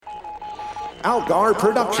Algar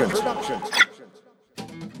Productions.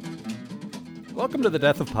 Welcome to the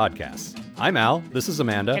Death of Podcasts. I'm Al, this is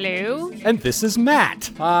Amanda. Hello. And this is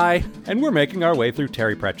Matt. Hi. And we're making our way through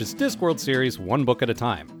Terry Pratchett's Discworld series one book at a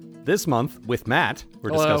time. This month, with Matt,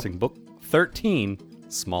 we're discussing book 13,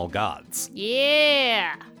 Small Gods.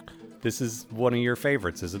 Yeah. This is one of your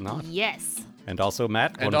favorites, is it not? Yes. And also,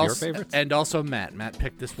 Matt, one of your favorites? And also Matt. Matt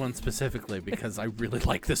picked this one specifically because I really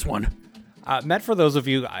like this one. Matt, for those of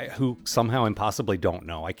you who somehow impossibly don't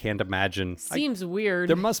know, I can't imagine. Seems weird.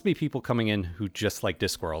 There must be people coming in who just like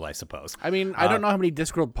Discworld, I suppose. I mean, I don't know how many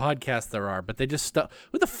Discworld podcasts there are, but they just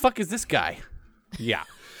who the fuck is this guy? Yeah.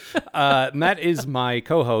 Matt is my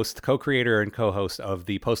co-creator and co-host of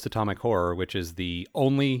the Post-Atomic Horror, which is the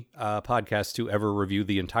only podcast to ever review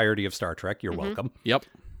the entirety of Star Trek. You're welcome. Yep.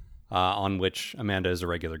 On which Amanda is a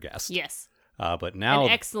regular guest. Yes. But now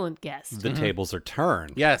An excellent guest. the tables are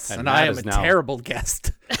turned. Yes, and Matt I am is a now terrible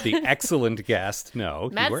guest. the excellent guest.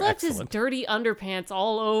 No, Matt's you were left excellent. his dirty underpants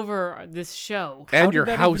all over this show. And your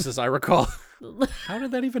did that house, as I recall. How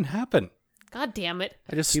did that even happen? God damn it.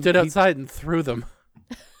 I just stood outside and threw them.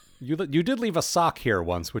 You did leave a sock here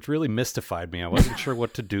once, which really mystified me. I wasn't sure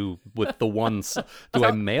what to do with the one. Do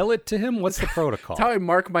I mail it to him? What's the protocol? That's how I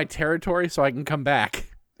mark my territory so I can come back.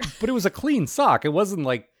 But it was a clean sock. It wasn't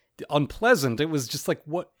like unpleasant. It was just like,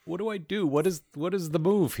 what do I do? What is the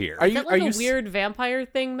move here? Is that like a weird vampire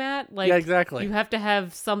thing, Matt? Like, Yeah, exactly. You have to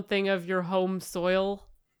have something of your home soil.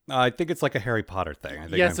 I think it's like a Harry Potter thing. I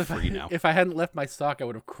think Yes, I'm free now. if I hadn't left my sock, I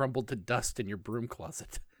would have crumbled to dust in your broom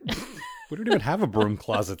closet. We don't even have a broom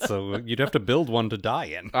closet, so you'd have to build one to die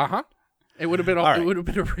in. Uh-huh. It would have been right. It would have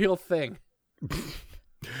been a real thing.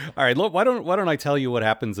 All right, look, why don't I tell you what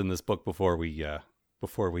happens in this book before we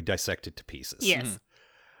dissect it to pieces? Yes.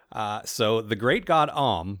 So the great god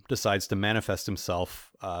decides to manifest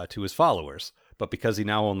himself to his followers, but because he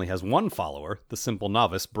now only has one follower, the simple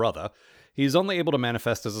novice, Brother, he's only able to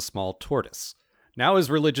manifest as a small tortoise. Now as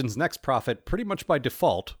religion's next prophet, pretty much by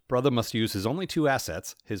default, Brother must use his only two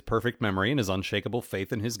assets, his perfect memory and his unshakable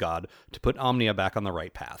faith in his god, to put Omnia back on the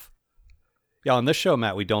right path. Yeah, on this show,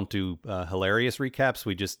 Matt, we don't do hilarious recaps,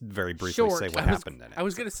 we just very briefly say what happened in it. I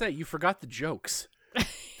was going to say, you forgot the jokes.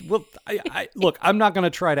 Well, I look, I'm not going to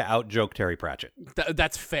try to out-joke Terry Pratchett.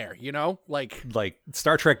 That's fair, you know? Like,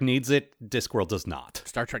 Star Trek needs it, Discworld does not.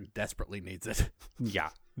 Star Trek desperately needs it. Yeah,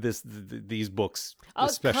 these books,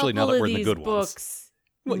 especially now that we're in the good ones. Books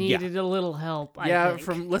needed a little help, I think.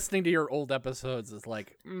 From listening to your old episodes, it's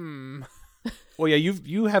like, Well, yeah,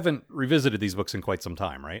 you haven't revisited these books in quite some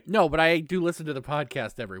time, right? No, but I do listen to the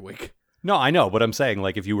podcast every week. No, I know, but I'm saying,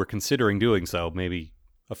 like, if you were considering doing so, maybe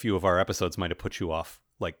a few of our episodes might have put you off,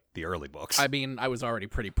 like, the early books. I mean, I was already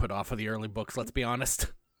pretty put off of the early books, let's be honest.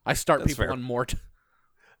 I start That's people fair. on Mort.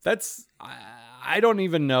 I don't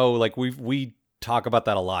even know, like, we talk about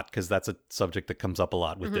that a lot, because that's a subject that comes up a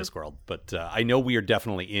lot with Discworld, but I know we are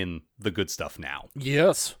definitely in the good stuff now.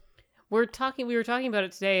 Yes. We were talking about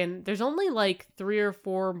it today, and there's only like 3 or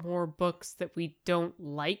 4 more books that we don't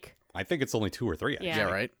like. I think it's only 2 or 3, actually. Yeah. Yeah,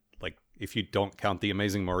 right? Like, if you don't count The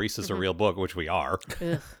Amazing Maurice as a real book, which we are,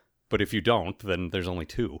 Ugh. but if you don't, then there's only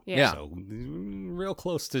 2. Yeah. So, real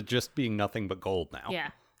close to just being nothing but gold now. Yeah.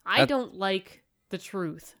 I don't like The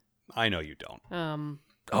Truth. I know you don't.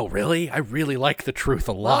 Oh, really? I really like the truth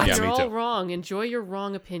a Well, lot. Yeah, you're me all too. wrong. Enjoy your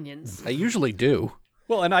wrong opinions. I usually do.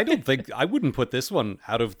 Well, and I don't think, I wouldn't put this one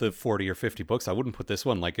out of the 40 or 50 books, I wouldn't put this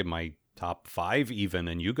one like in my top 5 even,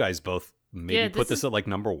 and you guys both maybe put this at like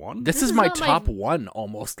number 1? This is is my not my- top one,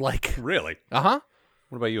 almost, like. Really? Uh-huh.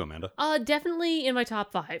 What about you, Amanda? Definitely in my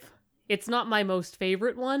top 5. It's not my most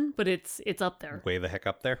favorite one, but it's up there. Way the heck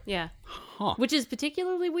up there? Yeah. Huh. Which is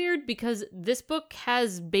particularly weird because this book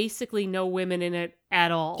has basically no women in it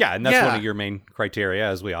at all. Yeah, and that's Yeah. one of your main criteria,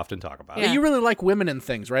 as we often talk about. Yeah. You really like women and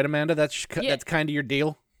things, right, Amanda? That's Yeah. kind of your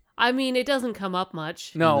deal? I mean, it doesn't come up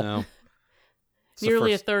much. No. It's the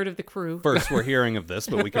Nearly first- a third of the crew. First, we're hearing of this,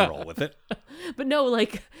 but we can roll with it. But no,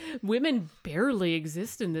 like, women barely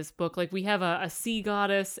exist in this book. Like, we have a sea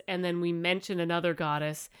goddess, and then we mention another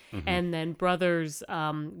goddess, and then Brother's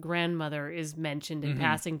grandmother is mentioned in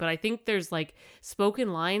passing. But I think there's, like,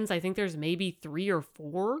 spoken lines. I think there's maybe 3 or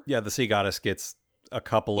 4. Yeah, the sea goddess gets a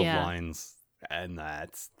couple of Yeah. lines, and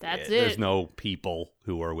that's That's There's it. no people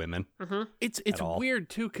who are women. It's At all. weird,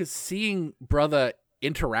 too, because seeing Brother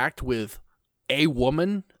interact with a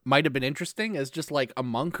woman might have been interesting as just like a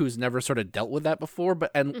monk who's never sort of dealt with that before, but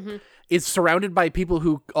is surrounded by people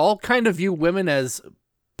who all kind of view women as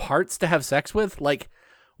parts to have sex with, like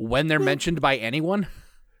when they're mentioned by anyone.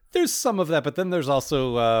 There's some of that, but then there's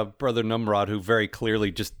also Brother Numrod, who very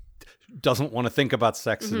clearly just doesn't want to think about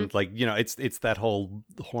sex and like, you know, it's that whole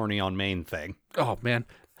horny on Maine thing. Oh man,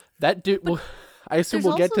 that dude. Well, I assume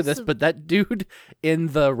we'll get also to this, but that dude in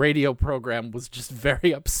the radio program was just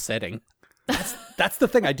very upsetting. That's the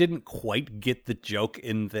thing. I didn't quite get the joke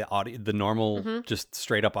in the audio, the normal, just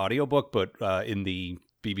straight up audiobook, but in the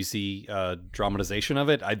BBC dramatization of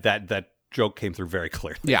it, that joke came through very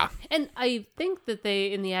clearly. Yeah. And I think that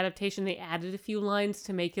in the adaptation, they added a few lines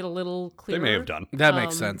to make it a little clearer. They may have done. That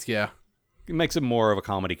makes sense, yeah. It makes him more of a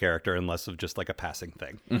comedy character and less of just like a passing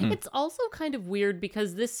thing. It's also kind of weird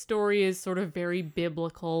because this story is sort of very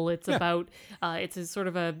biblical. It's about, it's a sort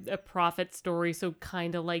of a prophet story, so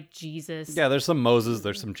kind of like Jesus. Yeah, there's some Moses,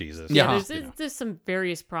 there's some Jesus. Yeah, there's some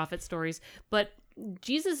various prophet stories, but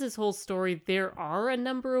Jesus's whole story, there are a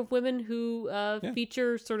number of women who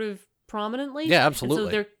feature sort of prominently. Yeah,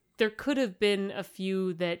 absolutely. And so there could have been a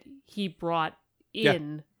few that he brought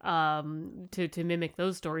in to mimic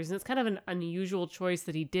those stories, and it's kind of an unusual choice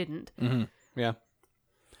that he didn't. Yeah.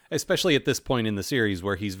 Especially at this point in the series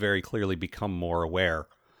where he's very clearly become more aware.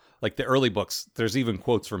 Like the early books, there's even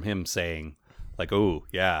quotes from him saying, like, "Oh,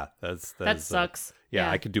 yeah, that sucks.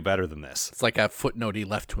 Yeah, I could do better than this." It's like a footnote he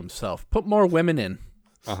left to himself. Put more women in.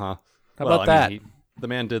 Uh-huh. How about that? The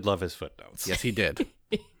man did love his footnotes. Yes, he did.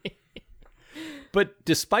 But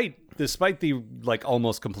despite the like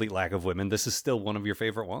almost complete lack of women, this is still one of your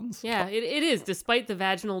favorite ones? Yeah, it is, despite the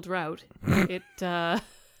vaginal drought.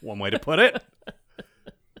 One way to put it.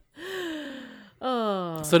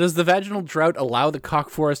 Oh. So does the vaginal drought allow the cock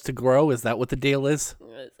forest to grow? Is that what the deal is?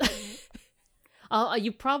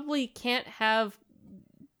 You probably can't have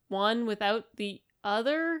one without the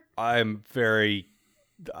other. I'm very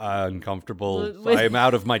uncomfortable. I'm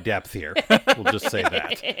out of my depth here. We'll just say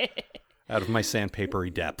that. Out of my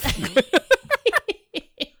sandpapery depth.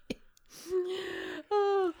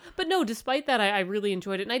 But no, despite that, I really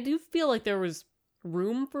enjoyed it. And I do feel like there was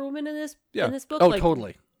room for women in this book. Oh, like,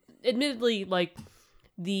 totally. Admittedly, like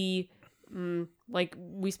like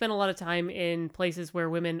we spend a lot of time in places where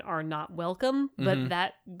women are not welcome, but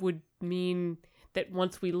that would mean that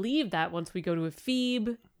once we leave that, once we go to a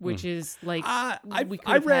Phoebe, which is like we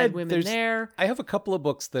could have had women there. I have a couple of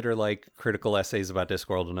books that are like critical essays about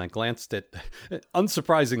Discworld, and I glanced at,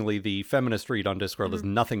 unsurprisingly, the feminist read on Discworld has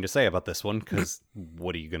nothing to say about this one, because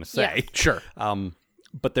what are you going to say? Yeah. Sure.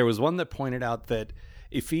 But there was one that pointed out that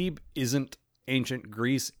Ephebe isn't ancient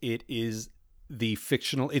Greece, it is the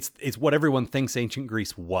fictional, it's what everyone thinks ancient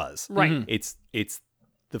Greece was. Right. It's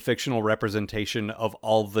the fictional representation of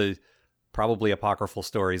all the probably apocryphal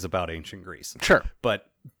stories about ancient Greece. Sure. But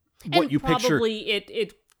what and you picture... probably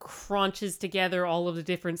it crunches together all of the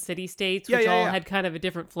different city-states, which all had kind of a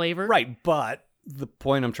different flavor. Right, but the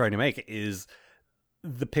point I'm trying to make is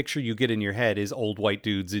the picture you get in your head is old white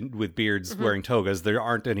dudes with beards wearing togas. There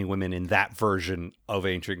aren't any women in that version of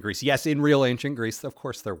ancient Greece. Yes, in real ancient Greece, of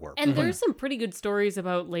course there were. And there's some pretty good stories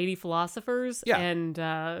about lady philosophers. Yeah. And,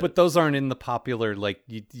 but those aren't in the popular, like,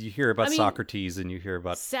 you hear about Socrates and you hear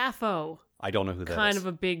about... Sappho. I don't know who that is. Kind of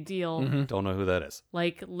a big deal. Don't know who that is.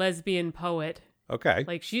 Like, lesbian poet. Okay.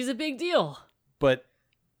 Like, she's a big deal. But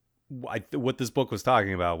what this book was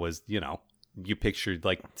talking about was, you know, you pictured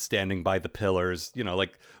like standing by the pillars, you know,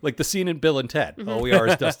 like the scene in Bill and Ted. All we are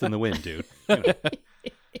is dust in the wind, dude. You know.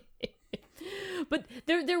 But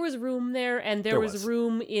there was room there, and there was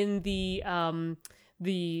room in the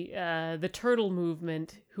turtle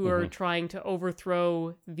movement who are trying to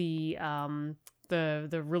overthrow the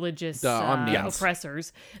religious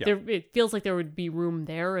oppressors. Yeah. It feels like there would be room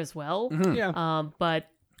there as well. Yeah. But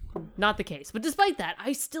not the case. But despite that,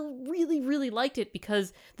 I still really, really liked it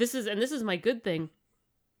because this is my good thing.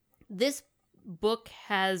 This book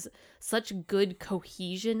has such good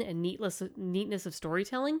cohesion and neatness of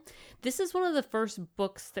storytelling. This is one of the first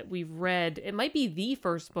books that we've read. It might be the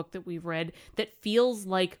first book that we've read that feels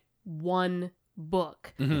like one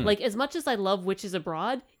book. Like, as much as I love Witches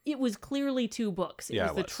Abroad, it was clearly two books. It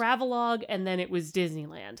was the travelogue, and then it was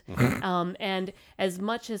Disneyland. And as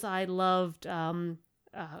much as I loved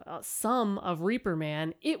some of Reaper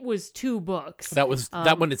Man, it was two books. That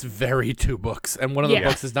one is very two books, and one of the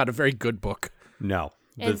books is not a very good book. No,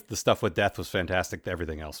 the stuff with death was fantastic.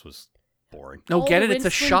 Everything else was boring. No, All get the it? It's a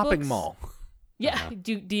Rincewind shopping books? mall. Yeah.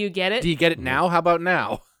 Do you get it? Do you get it now? How about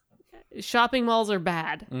now? Shopping malls are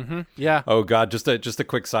bad. Yeah. Oh God, just a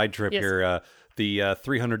quick side trip Yes. here. The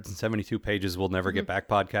 372 Pages We'll Never Get Back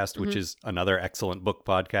podcast, which is another excellent book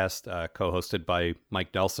podcast, co-hosted by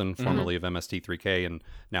Mike Nelson, formerly of MST3K and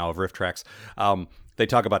now of Riff Tracks. They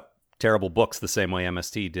talk about terrible books the same way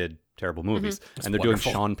MST did terrible movies. And they're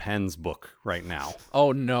wonderful. doing Sean Penn's book right now.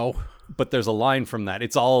 Oh no. But there's a line from that.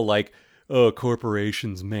 It's all like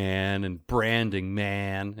corporations, man, and branding,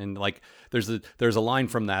 man, and like there's a line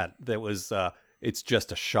from that was it's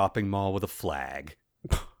just a shopping mall with a flag.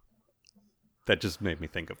 That just made me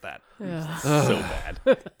think of that. So bad.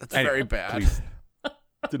 That's very bad. Please.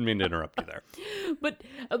 Didn't mean to interrupt you there. But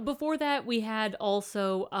before that, we had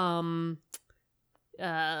also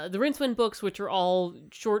the Rincewind books, which are all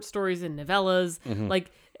short stories and novellas,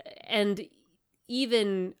 and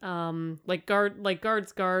even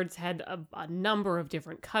Guards had a number of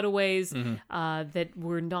different cutaways that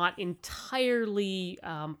were not entirely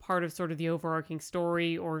part of sort of the overarching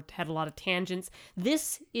story or had a lot of tangents.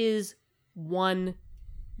 This is one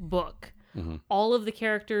book. All of the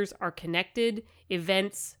characters are connected.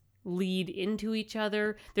 Events lead into each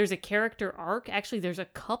other. There's a character arc. Actually, there's a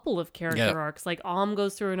couple of character arcs. Like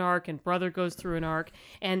goes through an arc and Brother goes through an arc.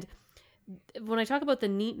 And when I talk about the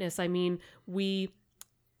neatness, I mean, we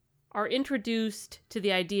are introduced to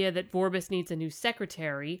the idea that Vorbis needs a new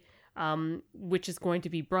secretary, which is going to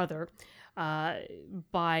be Brother,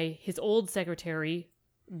 by his old secretary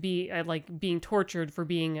being tortured for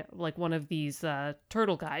being like one of these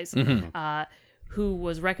turtle guys, who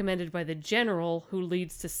was recommended by the general, who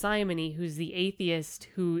leads to Simony, who's the atheist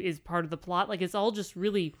who is part of the plot. Like, it's all just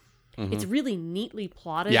really, it's really neatly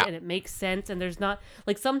plotted, and it makes sense. And there's not,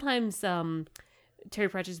 like, sometimes Terry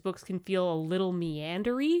Pratchett's books can feel a little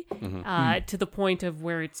meandery to the point of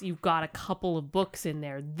where you've got a couple of books in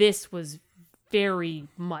there. This was very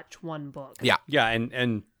much one book. Yeah,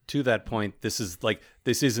 and to that point, this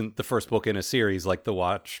isn't the first book in a series like the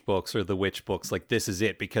Watch books or the Witch books. Like, this is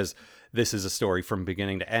it, because this is a story from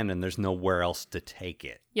beginning to end, and there's nowhere else to take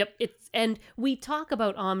it. Yep, and we talk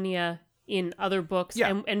about Omnia in other books,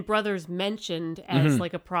 and Brother's mentioned as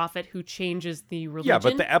like a prophet who changes the religion. Yeah,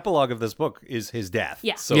 but the epilogue of this book is his death.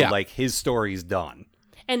 Yeah. So, like, his story's done.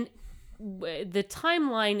 And the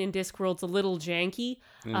timeline in Discworld's a little janky,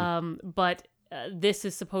 but this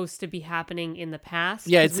is supposed to be happening in the past.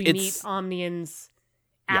 Yeah, we meet Omnians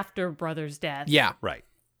after Brother's death. Yeah. Right.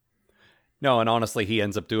 No, and honestly, he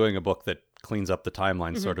ends up doing a book that cleans up the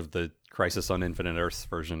timeline, sort of the Crisis on Infinite Earths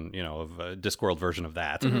version, of a Discworld version of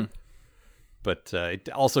that. But it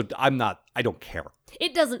also, I don't care.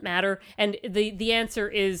 It doesn't matter. And the answer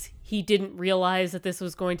is he didn't realize that this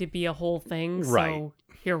was going to be a whole thing. So Right.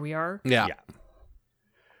 here we are. Yeah.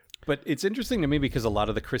 But it's interesting to me because a lot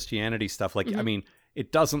of the Christianity stuff, like, I mean,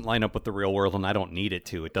 it doesn't line up with the real world, and I don't need it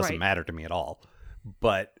to. It doesn't matter to me at all.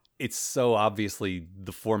 But it's so obviously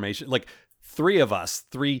the formation, like,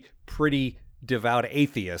 three pretty devout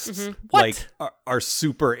atheists, like, are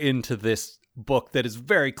super into this book that is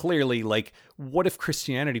very clearly, like, what if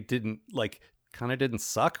Christianity didn't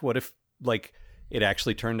suck? What if, like, it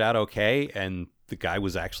actually turned out okay, and the guy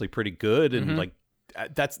was actually pretty good, and like,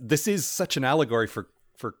 this is such an allegory for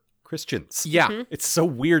Christians. Yeah. It's so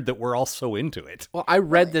weird that we're all so into it. Well, I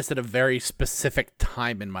read this at a very specific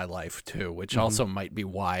time in my life too, which also might be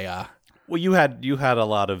why. Well, you had a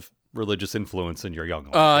lot of religious influence in your young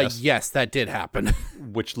life. Yes, that did happen.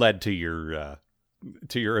 Which led to your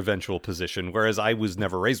eventual position, whereas I was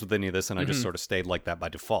never raised with any of this, and I just sort of stayed like that by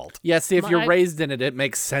default. Yeah, see, if you're raised in it, it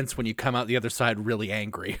makes sense when you come out the other side really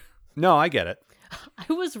angry. No, I get it.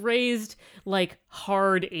 I was raised like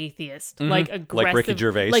hard atheist, like aggressive, Like Ricky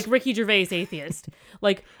Gervais. like Ricky Gervais atheist.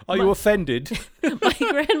 Like, Are you offended? my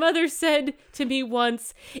grandmother said to me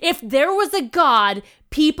once, "If there was a God,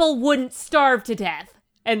 people wouldn't starve to death."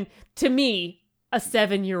 And to me, a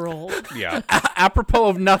 7-year-old. Yeah. Apropos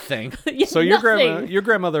of nothing. Yeah, So your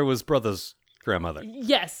grandmother was Brother's grandmother.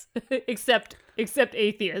 Yes, except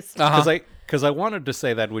atheist. Because I wanted to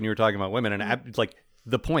say that when you were talking about women, and like,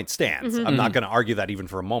 the point stands. I'm not going to argue that even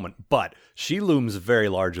for a moment, but she looms very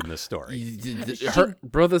large in this story. Her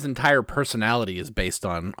brother's entire personality is based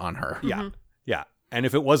on her. Yeah. Yeah. And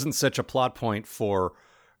if it wasn't such a plot point for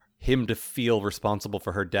him to feel responsible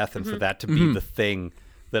for her death and for that to be the thing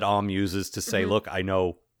that uses to say, look, I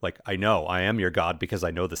know I am your God because I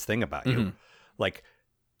know this thing about you. Like,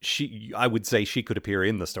 I would say she could appear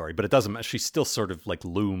in the story, but it doesn't. She still sort of like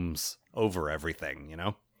looms over everything,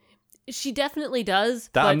 She definitely does.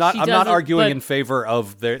 I'm not arguing in favor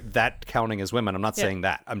of that counting as women. I'm not saying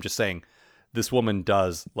that. I'm just saying this woman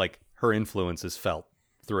does, like, her influence is felt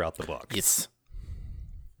throughout the book. Yes.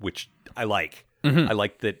 Which I like. I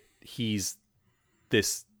like that he's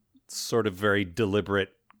this sort of very deliberate,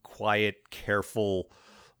 quiet, careful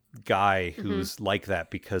guy who's like that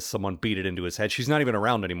because someone beat it into his head. She's not even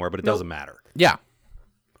around anymore, but it doesn't matter. Yeah.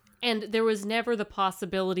 And there was never the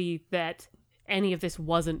possibility that any of this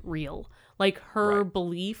wasn't real. Like, her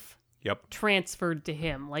belief transferred to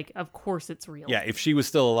him. Like, of course it's real. Yeah, if she was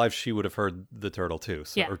still alive, she would have heard the turtle too.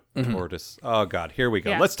 So, Yeah. or tortoise. Oh God, here we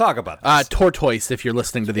go. Yeah. Let's talk about this. Tortoise, if you're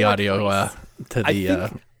listening to the audio, I audio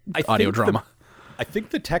think drama. I think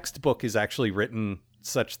the textbook is actually written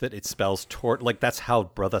such that it spells like that's how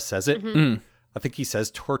Brother says it. I think he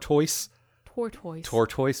says tortoise,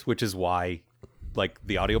 which is why like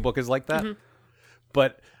the audiobook is like that.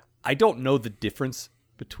 But I don't know the difference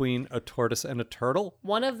between a tortoise and a turtle.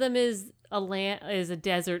 One of them is a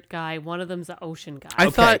desert guy. One of them's an ocean guy. I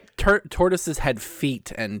thought tortoises had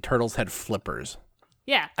feet and turtles had flippers.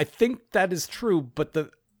 Yeah. I think that is true,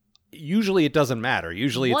 but usually it doesn't matter.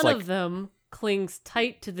 Usually it's one like of them clings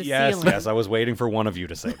tight to the yes, ceiling. yes. I was waiting for one of you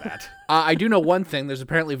to say that. I do know one thing. There's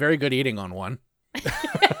apparently very good eating on one.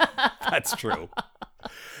 That's true.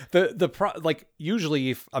 Like usually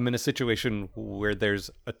if I'm in a situation where there's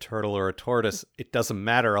a turtle or a tortoise, it doesn't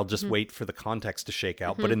matter. I'll just wait for the context to shake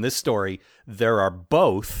out. But in this story, there are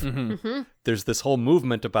both. There's this whole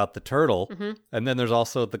movement about the turtle, and then there's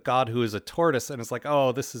also the god who is a tortoise, and it's like,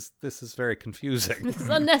 oh, this is very confusing. It's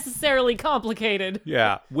unnecessarily complicated.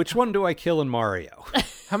 Yeah. Which one do I kill in Mario?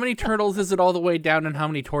 How many turtles is it all the way down, and how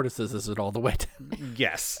many tortoises is it all the way down?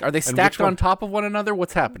 Yes. Are they And stacked which one- on top of one another?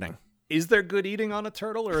 What's happening? Is there good eating on a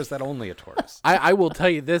turtle, or is that only a tortoise? I will tell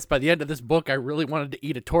you this, by the end of this book, I really wanted to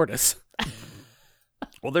eat a tortoise.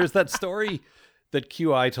 Well, there's that story that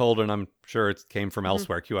QI told, and I'm sure it came from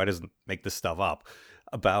elsewhere. QI doesn't make this stuff up,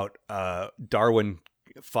 about Darwin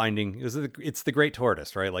finding, it's the great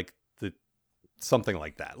tortoise, right? Like something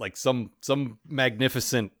like that. Like some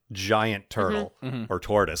magnificent giant turtle or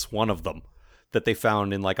tortoise, one of them, that they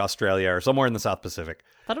found in like Australia or somewhere in the South Pacific.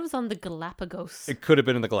 I thought it was on the Galapagos. It could have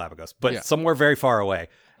been in the Galapagos, but somewhere very far away.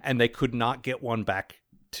 And they could not get one back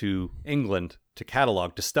to England to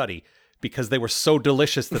catalog, to study, because they were so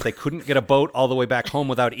delicious that they couldn't get a boat all the way back home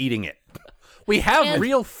without eating it. We have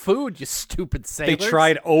real food, you stupid sailors. They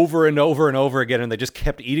tried over and over and over again, and they just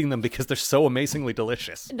kept eating them because they're so amazingly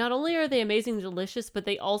delicious. Not only are they amazingly delicious, but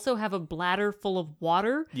they also have a bladder full of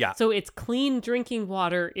water. Yeah. So it's clean drinking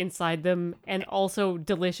water inside them, and also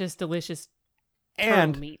delicious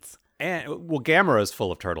turtle meats. And well, Gamera is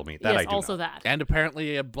full of turtle meat. That yes, I do also know. that. And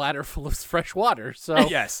apparently a bladder full of fresh water. So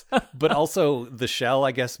Yes, but also the shell,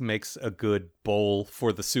 I guess, makes a good bowl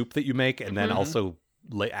for the soup that you make, and then also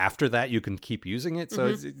after that you can keep using it. So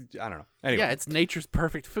it's, I don't know. Anyway, yeah, it's nature's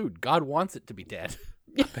perfect food. God wants it to be dead.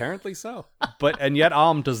 apparently so. And yet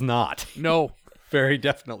does not. No, Very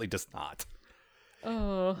definitely does not.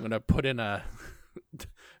 Oh. I'm gonna put in a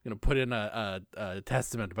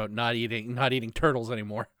testament about not eating turtles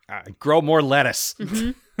anymore. Grow more lettuce.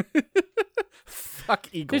 Fuck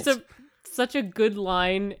eagles. There's such a good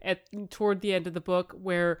line toward the end of the book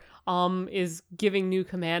where is giving new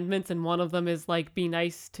commandments, and one of them is like, be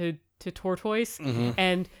nice to tortoise,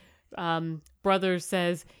 and brother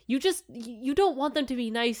says, you don't want them to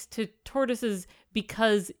be nice to tortoises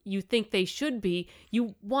because you think they should be.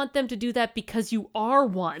 You want them to do that because you are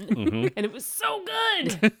one. And it was so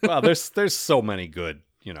good. Well, there's so many good,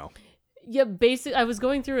 Yeah, basically, I was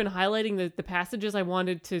going through and highlighting the passages I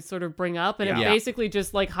wanted to sort of bring up, and it basically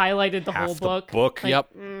just like highlighted the half whole the book. Like,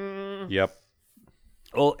 Yep.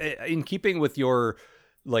 Well, in keeping with your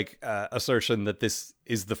assertion that this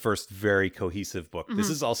is the first very cohesive book, this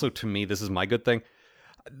is also, to me, this is my good thing.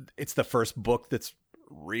 It's the first book that's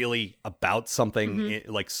really about something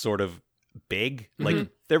like sort of big. Like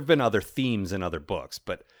there have been other themes in other books,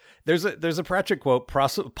 but there's a Pratchett quote,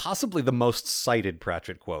 possibly the most cited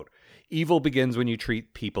Pratchett quote. Evil begins when you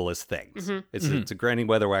treat people as things. It's a Granny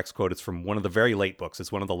Weatherwax quote. It's from one of the very late books.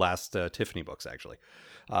 It's one of the last Tiffany books, actually.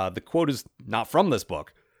 The quote is not from this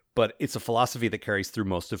book, but it's a philosophy that carries through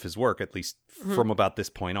most of his work, at least from about this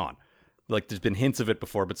point on. Like, there's been hints of it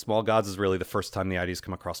before, but Small Gods is really the first time the ideas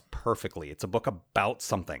come across perfectly. It's a book about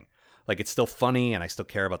something. Like, it's still funny, and I still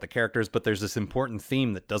care about the characters, but there's this important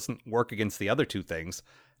theme that doesn't work against the other two things.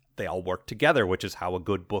 They all work together, which is how a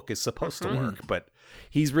good book is supposed to work. But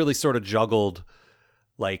he's really sort of juggled,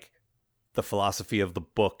 like, the philosophy of the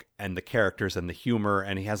book and the characters and the humor,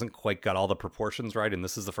 and he hasn't quite got all the proportions right, and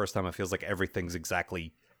this is the first time it feels like everything's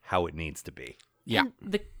exactly how it needs to be. Yeah. And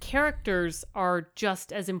the characters are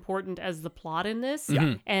just as important as the plot in this,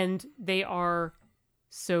 and they are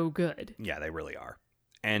so good. Yeah, they really are.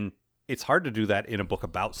 And it's hard to do that in a book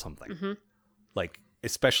about something. Like,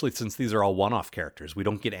 especially since these are all one-off characters. We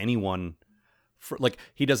don't get anyone...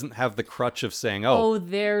 he doesn't have the crutch of saying, oh,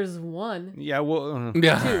 there's one. Yeah, well...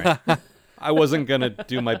 Yeah. Right. I wasn't going to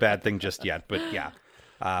do my bad thing just yet, but yeah.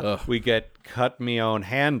 We get cut me own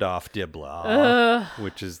hand off Dibbler,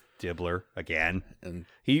 which is Dibbler again. And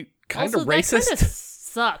he kind also, of racist. That kind of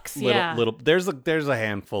sucks. Yeah. There's a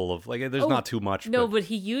handful of there's not too much. No, but but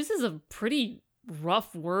he uses a pretty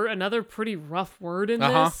rough word. Another pretty rough word in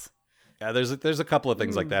Uh-huh. this. yeah, there's a couple of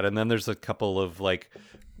things like that, and then there's a couple of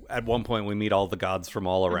at one point we meet all the gods from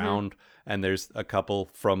all around, and there's a couple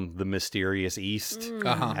from the mysterious east,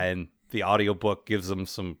 Uh-huh. and the audiobook gives them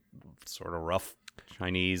some sort of rough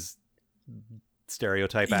Chinese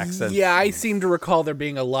stereotype accents. Yeah, I seem to recall there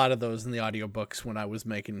being a lot of those in the audiobooks when I was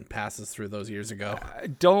making passes through those years ago.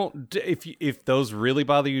 Don't if those really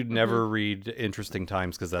bother you, never read Interesting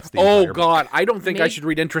Times, because that's the Oh entire book. God, I don't think I Maybe- should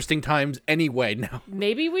read Interesting Times anyway now.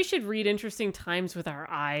 Maybe we should read Interesting Times with our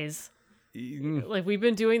eyes. Like, we've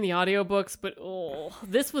been doing the audiobooks, but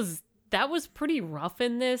that was pretty rough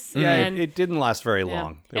in this. Yeah, and, it didn't last very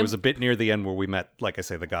long. There And- was a bit near the end where we met, like I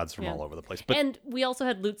say, the gods from all over the place. But and we also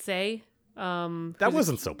had Lute Say. that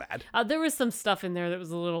wasn't so bad. There was some stuff in there that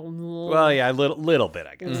was a little. Well, yeah, a little bit,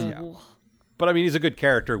 I guess. Yeah. But I mean, he's a good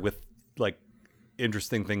character with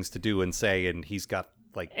interesting things to do and say, and he's got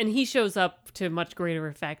And he shows up to much greater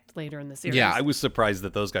effect later in the series. Yeah, I was surprised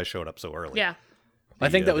that those guys showed up so early. Yeah. I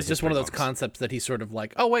think that the was just one of those history books. concepts that he's sort of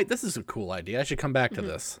like, oh wait, this is a cool idea. I should come back to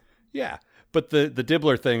this. Yeah. But the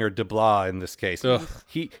Dibbler thing, or Diblah in this case, Ugh.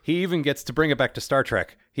 he even gets to bring it back to Star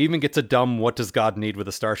Trek. He even gets a dumb "What does God need with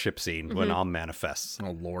a starship" scene when Om manifests.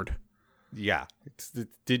 Oh Lord. Yeah.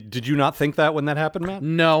 Did you not think that when that happened, Matt?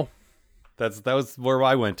 No. That was where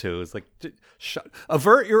I went to. It's like,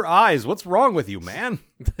 avert your eyes. What's wrong with you, man?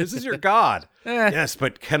 This is your God. Yes,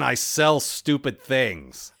 but can I sell stupid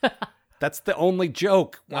things? That's the only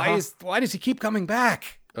joke. Why does he keep coming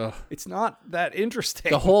back? Ugh. It's not that interesting.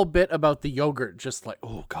 The whole bit about the yogurt, just like,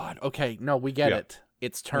 oh God, okay, no, we get Yeah. it.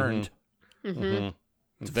 It's turned. Mm-hmm.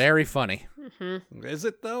 It's very funny. Is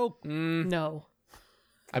it though? No.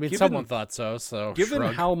 I mean, Given- someone thought so. So Given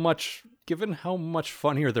shrug. how much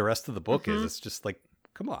funnier the rest of the book is, it's just like,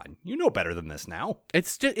 come on, you know better than this now.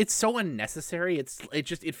 it's just it's so unnecessary.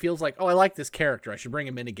 It feels like, oh, I like this character. I should bring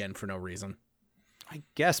him in again for no reason. I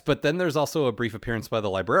guess, but then there's also a brief appearance by the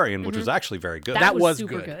librarian, which was actually very good. That was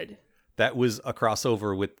super good. good. That was a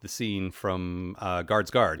crossover with the scene from Guards,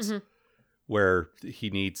 where he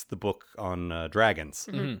needs the book on dragons,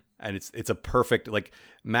 and it's a perfect,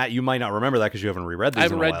 Matt. You might not remember that because you haven't reread these. I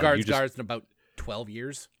haven't in a read while. Guards You just- in about 12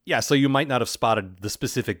 years. Yeah, so you might not have spotted the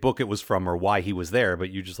specific book it was from or why he was there, but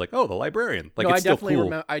you just oh, the librarian. No, It's I still definitely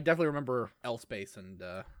cool. I definitely remember L-Space, and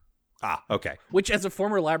Okay. which, as a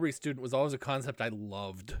former library student, was always a concept I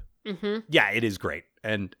loved. Yeah, it is great,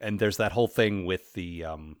 and there's that whole thing with the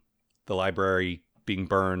library being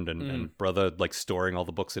burned and brother storing all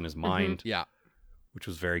the books in his mind, Yeah, which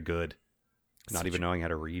was very good. Not even knowing how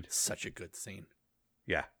to read. such a good scene.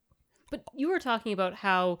 Yeah. But you were talking about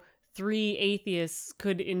how 3 atheists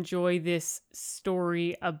could enjoy this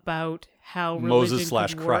story about how Moses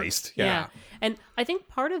religion could / work. Christ, yeah. And I think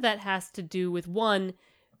part of that has to do with, one,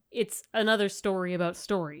 it's another story about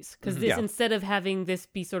stories. Because this, Yeah. instead of having this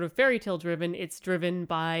be sort of fairy tale driven, it's driven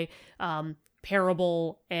by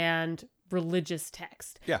parable and religious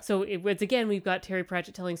text. Yeah. So it's, again, we've got Terry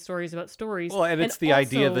Pratchett telling stories about stories. Well, and it's the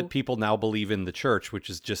idea also- that people now believe in the church, which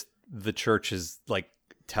is just the church is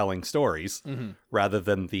telling stories rather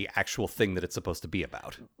than the actual thing that it's supposed to be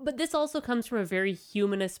about. But this also comes from a very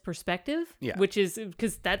humanist perspective, Yeah. which is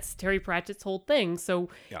because that's Terry Pratchett's whole thing. So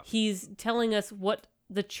Yeah. he's telling us what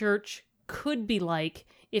the church could be like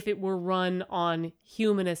if it were run on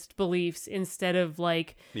humanist beliefs instead of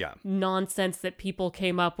Yeah. nonsense that people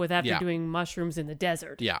came up with after Yeah. doing mushrooms in the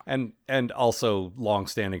desert. Yeah. And also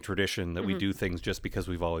long-standing tradition that we do things just because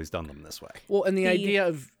we've always done them this way. Well, and the idea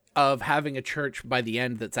of having a church by the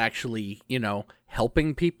end that's actually,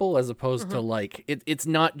 helping people, as opposed to it's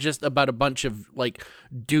not just about a bunch of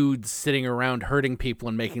dudes sitting around hurting people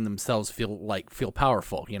and making themselves feel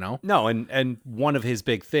powerful, No, and one of his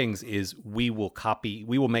big things is we will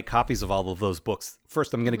make copies of all of those books.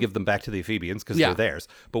 First, I'm going to give them back to the Ephebians because Yeah. they're theirs,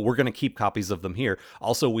 but we're going to keep copies of them here.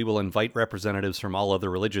 Also, we will invite representatives from all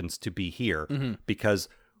other religions to be here because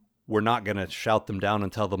we're not going to shout them down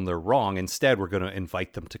and tell them they're wrong. Instead, we're going to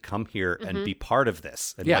invite them to come here and be part of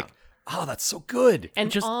this. And Yeah. oh, that's so good.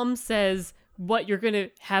 And says, what, you're going to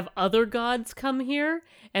have other gods come here?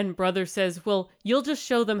 And brother says, well, you'll just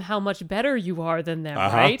show them how much better you are than them,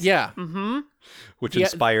 right? Yeah. Which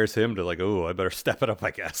inspires him to oh, I better step it up,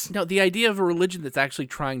 I guess. No, the idea of a religion that's actually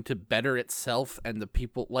trying to better itself and the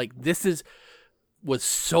people, this was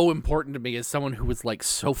so important to me as someone who was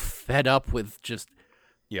so fed up with just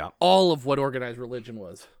Yeah. all of what organized religion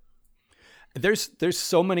was. There's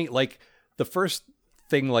so many, the first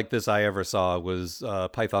thing like this I ever saw was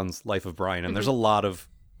Python's Life of Brian, and there's a lot of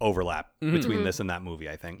overlap between this and that movie,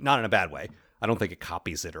 I think. Not in a bad way. I don't think it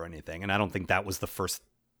copies it or anything. And I don't think that was the first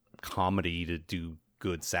comedy to do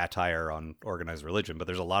good satire on organized religion. But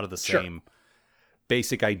there's a lot of the same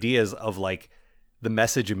basic ideas of like the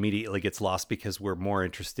message immediately gets lost because we're more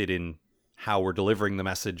interested in how we're delivering the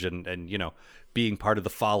message and you know, being part of the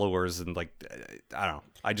followers and like, I don't know.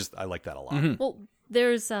 I like that a lot. Mm-hmm. Well,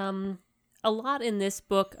 there's a lot in this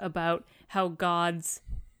book about how gods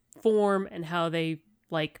form and how they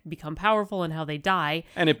like become powerful and how they die.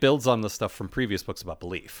 And it builds on the stuff from previous books about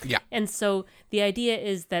belief. Yeah. And so the idea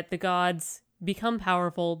is that the gods become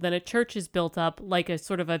powerful, then a church is built up like a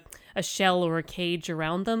sort of a shell or a cage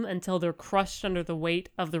around them until they're crushed under the weight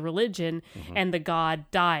of the religion and the god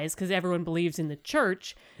dies because everyone believes in the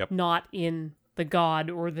church, not in the god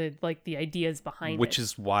or the ideas behind Which it.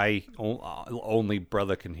 is why only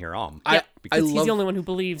brother can hear Om. Because he's the only one who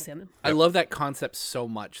believes him. I love that concept so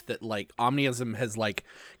much that like omniism has like,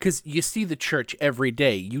 because you see the church every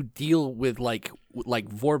day. You deal with like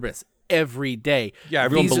Vorbis every day. Yeah,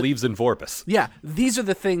 everyone believes in Vorbis. Yeah, these are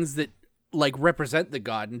the things that like represent the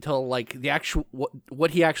god until like the actual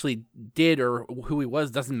what he actually did or who he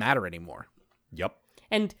was doesn't matter anymore. Yep.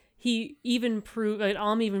 And he even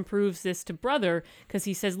Om even proves this to Brother because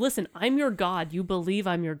he says, "Listen, I'm your god. You believe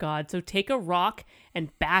I'm your god. So take a rock and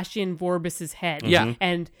bash in Vorbis's head." Yeah.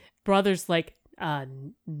 And Brother's like,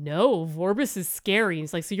 "No, Vorbis is scary."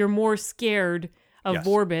 He's like, "So you're more scared of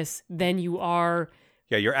Vorbis than you are."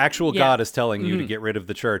 Yeah, your actual god is telling you to get rid of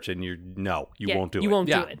the church, and you won't do it. You won't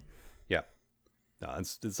do it. Yeah. No,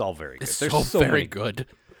 it's all very good. It's There's so very good.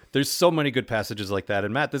 There's so many good passages like that.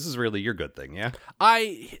 And Matt, this is really your good thing, yeah?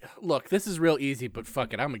 Look, this is real easy, but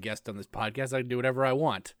fuck it. I'm a guest on this podcast. I can do whatever I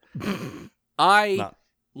want. That's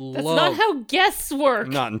not how guests work.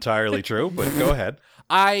 Not entirely true, but go ahead.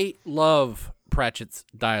 I love Pratchett's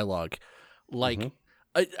dialogue. Like,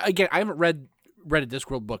 again, I haven't read a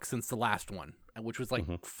Discworld book since the last one, which was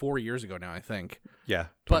like 4 years ago now, I think. Yeah.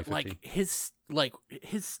 But like his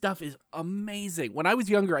stuff is amazing. When I was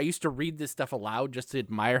younger, I used to read this stuff aloud just to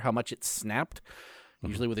admire how much it snapped,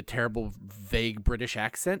 usually with a terrible, vague British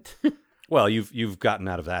accent. Well, you've gotten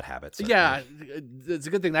out of that habit. So. Yeah, it's a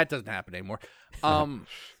good thing that doesn't happen anymore.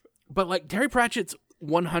 But like Terry Pratchett's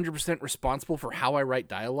 100% responsible for how I write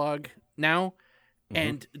dialogue now.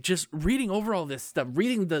 And just reading over all this stuff,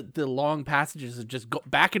 reading the long passages and just go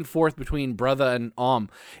back and forth between Brother and Om,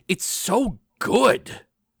 it's so good.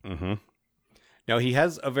 Mm-hmm. Now he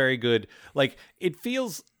has a very good, like, it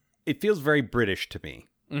feels very British to me.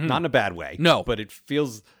 Not in a bad way. No. But it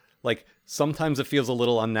feels like sometimes it feels a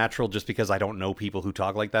little unnatural just because I don't know people who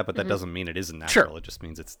talk like that, but that doesn't mean it isn't natural. Sure. It just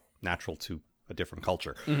means it's natural to a different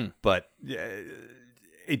culture. But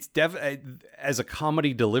it's as a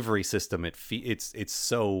comedy delivery system, it's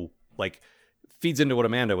so like feeds into what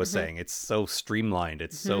Amanda was saying. It's so streamlined.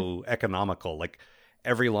 It's so economical. Like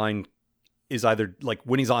every line is either like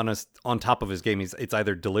when he's on top of his game, it's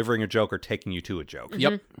either delivering a joke or taking you to a joke.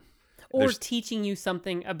 Yep. Or teaching you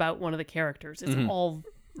something about one of the characters. It's all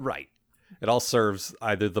right. It all serves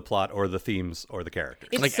either the plot or the themes or the characters.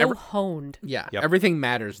 It's like so honed. Yeah. Yep. Everything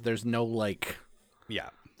matters. There's no like. Yeah.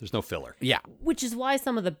 There's no filler. Yeah. Which is why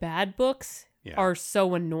some of the bad books are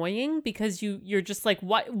so annoying because you're just like,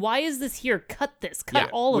 why is this here? Cut this. Cut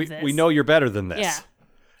all of this. We know you're better than this. Yeah.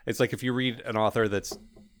 It's like if you read an author that's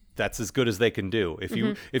as good as they can do.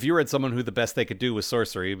 If you read someone who the best they could do was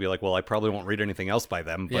sorcery, you'd be like, well, I probably won't read anything else by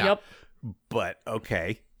them. But, Yep. but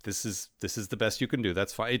okay, this is the best you can do.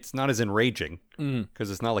 That's fine. It's not as enraging because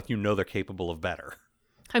it's not like they're capable of better.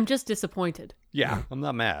 I'm just disappointed. Yeah, I'm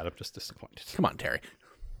not mad. I'm just disappointed. Come on, Terry.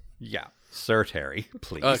 Yeah, Sir Terry,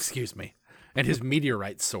 please. Excuse me. And his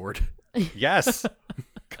meteorite sword. Yes.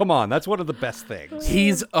 Come on, that's one of the best things.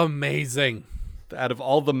 He's amazing. Out of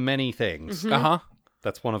all the many things,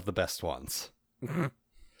 that's one of the best ones.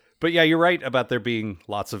 But yeah, you're right about there being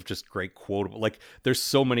lots of just great quotable. Like, there's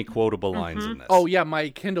so many quotable lines in this. Oh yeah, my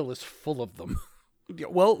Kindle is full of them.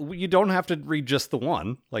 Well, you don't have to read just the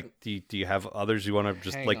one. Like, do you have others you want to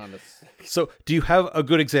just Hang on a sec. So, do you have a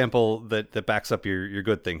good example that backs up your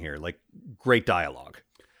good thing here? Like, great dialogue.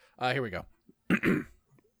 Here we go.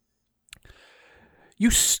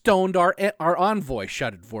 You stoned our envoy,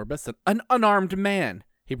 shouted Vorbis, an unarmed man.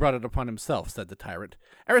 He brought it upon himself, said the tyrant.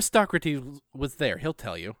 Aristocrates was there, he'll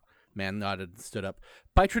tell you. Man nodded and stood up.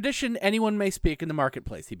 By tradition, anyone may speak in the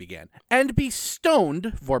marketplace, he began. And be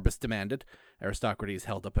stoned, Vorbis demanded. Aristocrates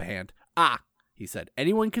held up a hand. Ah, he said,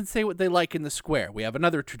 anyone can say what they like in the square. We have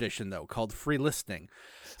another tradition, though, called free listening.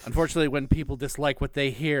 Unfortunately, when people dislike what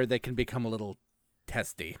they hear, they can become a little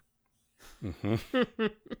testy.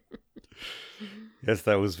 Yes,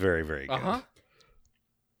 that was very, very good. Uh-huh.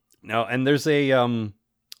 No, and there's a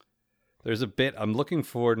There's a bit I'm looking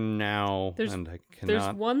for now, and I cannot.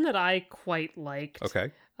 There's one that I quite liked.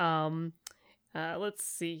 Okay. Let's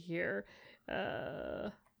see here.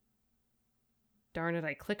 Darn it!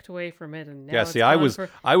 I clicked away from it, and now Yeah, it's see, I gone was for-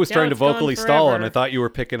 trying to it's gone vocally stall, and I forever. thought you were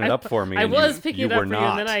picking it up for me. I and was you, picking you it up were for you,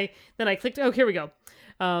 not. and then I clicked. Oh, here we go.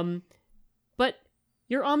 But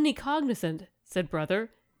you're omnicognizant, said Brother.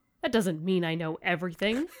 That doesn't mean I know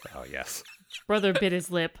everything. Oh yes. Brother bit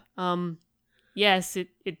his lip. Yes,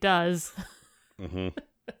 it does. Mm-hmm.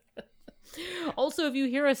 Also, if you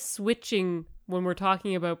hear us switching when we're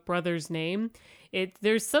talking about Brother's name,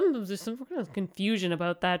 there's some kind of confusion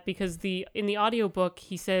about that because in the audiobook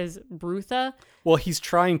he says Brutha. Well, he's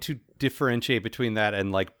trying to differentiate between that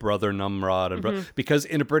and like Brother Numrod and because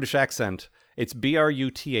in a British accent it's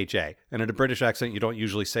Brutha, and in a British accent you don't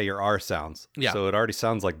usually say your R sounds. Yeah. So it already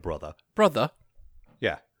sounds like brother. Brother.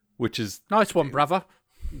 Yeah. Which is Nice one, brother.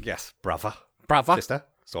 yes, brother. Brother. Sister.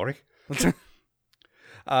 Sorry.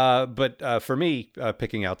 But for me,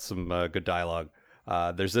 picking out some good dialogue,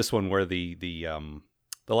 there's this one where the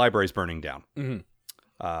library's burning down.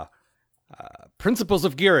 Mm-hmm. Principles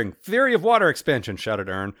of gearing, theory of water expansion, shouted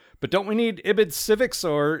Ern. But don't we need Ibid's civics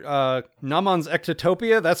or Namon's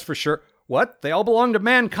ectotopia? That's for sure. What? They all belong to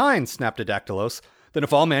mankind, snapped Adactylos. Then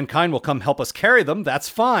if all mankind will come help us carry them, that's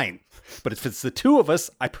fine. But if it's the two of us,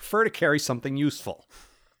 I prefer to carry something useful.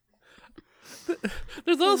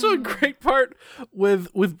 There's also a great part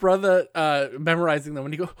with Brother memorizing them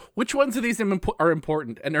when you go, which ones of these are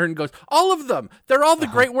important? And Ern goes, all of them. They're all the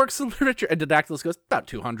great works of literature. And Didactylus goes, about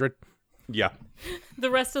 200. Yeah. The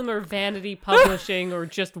rest of them are vanity publishing or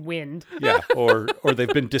just wind. Yeah, or they've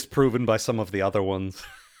been disproven by some of the other ones.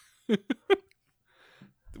 It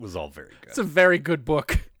was all very good. It's a very good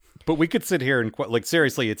book. But we could sit here and like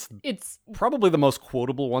seriously, it's probably the most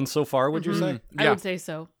quotable one so far, would you say? I would say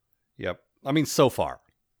so. Yep. I mean, so far.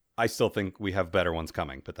 I still think we have better ones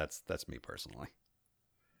coming, but that's me personally.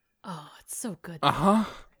 Oh, it's so good. Uh-huh.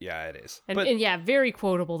 Yeah, it is. And yeah, very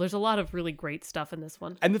quotable. There's a lot of really great stuff in this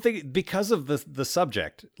one. And the thing, because of the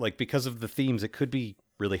subject, like because of the themes, it could be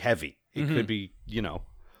really heavy. It could be,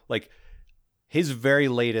 like his very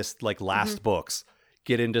latest, like last books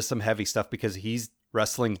get into some heavy stuff because he's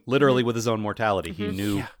wrestling literally with his own mortality. He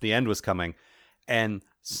knew the end was coming, and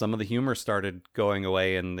some of the humor started going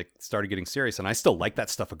away and it started getting serious. And I still like that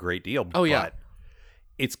stuff a great deal. Oh, yeah. But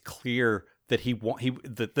it's clear that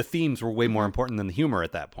the themes were way more important than the humor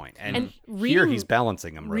at that point. And here he's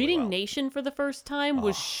balancing them really Reading well. Nation for the first time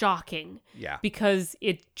was shocking. Yeah. Because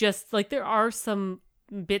it just, like, there are some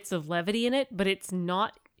bits of levity in it, but it's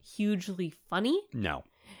not hugely funny. No.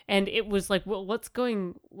 And it was like, well, what's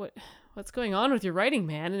going on with your writing,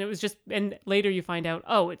 man? And it was just, and later you find out,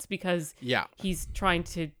 it's because he's trying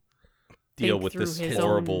to deal think with through this his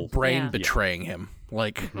horrible own, brain betraying him.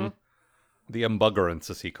 Like, the embuggerance,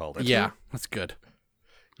 as he called it. yeah, that's good.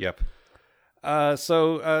 Yep.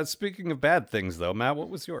 So speaking of bad things, though, Matt, what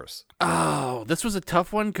was yours? Oh, this was a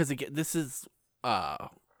tough one because this is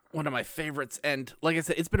one of my favorites. And like I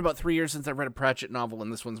said, it's been about 3 years since I read a Pratchett novel,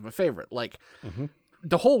 and this one's my favorite. Like,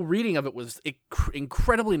 the whole reading of it was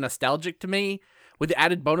incredibly nostalgic to me, with the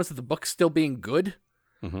added bonus of the book still being good.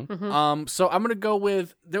 So I'm gonna go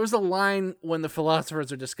with, there was a line when the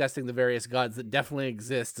philosophers are discussing the various gods that definitely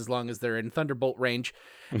exist as long as they're in Thunderbolt range,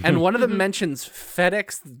 and one of them mentions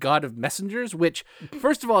FedEx, the god of messengers, which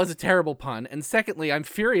first of all is a terrible pun, and secondly I'm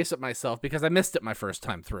furious at myself because I missed it my first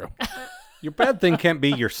time through. Your bad thing can't be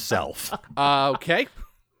yourself. Okay,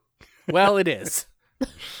 well it is,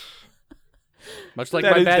 much like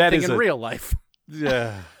my bad thing in real life.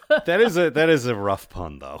 Yeah, that is a rough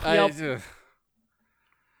pun though.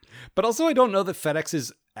 But also, I don't know that FedEx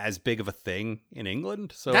is as big of a thing in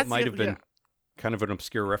England, so it might have been kind of an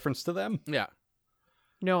obscure reference to them. Yeah.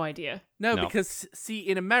 No idea. No, because see,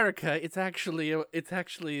 in America, it's actually a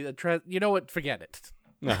you know what? Forget it.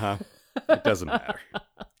 It doesn't matter.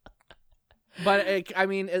 But I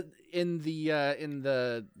mean, in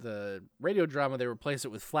the radio drama, they replaced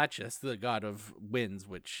it with Flatchus, the god of winds,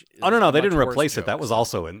 which is no, they didn't much worse replace it. joke, That was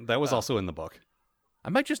also in the book. I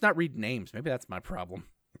might just not read names. Maybe that's my problem.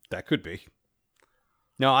 That could be.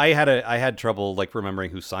 No, I had trouble like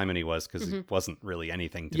remembering who Simony was because it wasn't really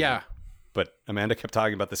anything to me. But Amanda kept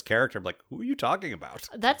talking about this character. I'm like, who are you talking about?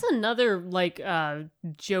 That's another like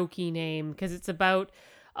jokey name because it's about,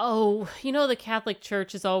 the Catholic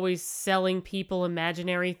Church is always selling people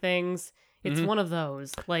imaginary things. It's one of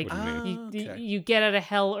those. Like you get out of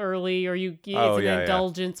hell early, or it's an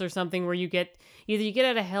indulgence or something where you get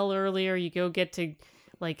out of hell early, or you get to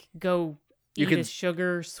like go eat his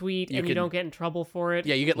sugar sweet and you don't get in trouble for it.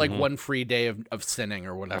 Yeah, you get like one free day of sinning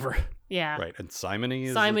or whatever. Yeah. Right. And simony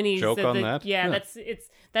is a joke on that. Yeah,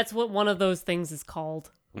 that's what one of those things is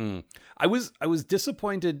called. I was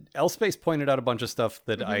disappointed. Elspace pointed out a bunch of stuff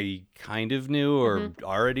that I kind of knew or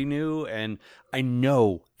already knew, and I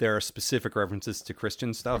know there are specific references to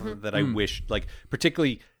Christian stuff that I wish, like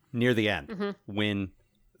particularly near the end when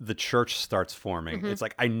the church starts forming. It's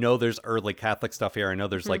like I know there's early Catholic stuff here. I know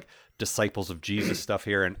there's like disciples of Jesus stuff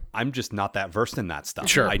here, and I'm just not that versed in that stuff.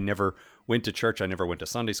 Sure. I never went to church. I never went to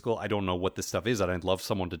Sunday school. I don't know what this stuff is, and I'd love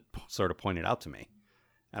someone to sort of point it out to me.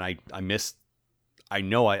 And I missed. I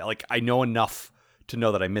know enough to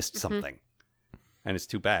know that I missed something, and it's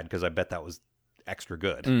too bad because I bet that was extra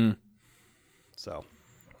good. So,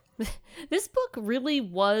 this book really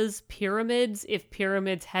was Pyramids if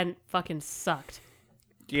Pyramids hadn't fucking sucked.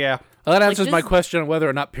 Yeah, well, that answers my question on whether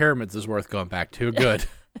or not Pyramids is worth going back to. Good.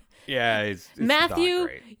 Yeah, it's Matthew, not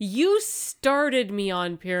great. you started me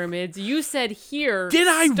on Pyramids. You said here. Did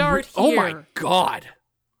I? Start here. Oh my god.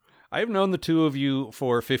 I've known the two of you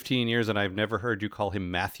for 15 years, and I've never heard you call him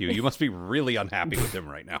Matthew. You must be really unhappy with him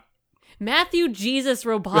right now. Matthew Jesus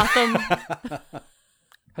Rowbotham. How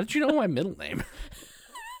did you know my middle name?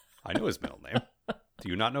 I know his middle name. Do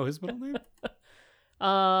you not know his middle name?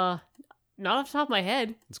 Not off the top of my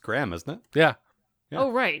head. It's Graham, isn't it? Yeah. Yeah. Oh,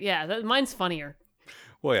 right. Yeah, mine's funnier.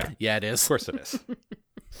 Well, yeah. Yeah, it is. Of course it is.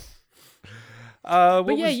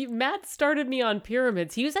 But yeah, Matt started me on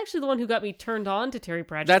Pyramids. He was actually the one who got me turned on to Terry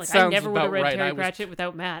Pratchett. That sounds I never would have about read right. Terry Pratchett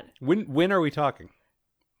without Matt. When are we talking?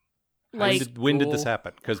 Like when did this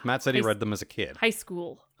happen? Because Matt said he read them as a kid. high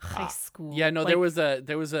school. High school. Yeah, no, Like,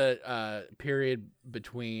 there was a period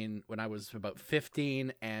between when I was about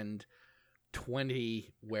 15 and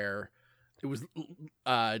 20 where it was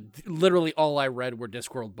literally all I read were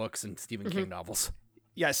Discworld books and Stephen King novels.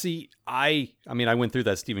 Yeah, see, I mean, I went through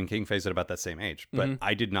that Stephen King phase at about that same age, but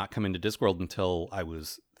I did not come into Discworld until I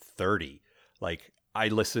was 30. Like, I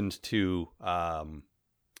listened to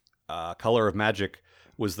Color of Magic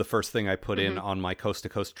was the first thing I put in on my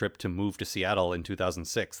coast-to-coast trip to move to Seattle in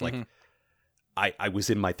 2006. Like, I was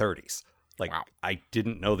in my 30s. Like, Wow. I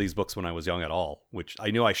didn't know these books when I was young at all, which I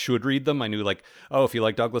knew I should read them. I knew, like, oh, if you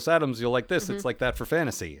like Douglas Adams, you'll like this. It's like that for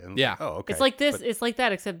fantasy. And, Yeah. oh, okay. It's like this, it's like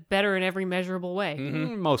that, except better in every measurable way.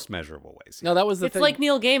 Most measurable ways. No, that was the It's thing. like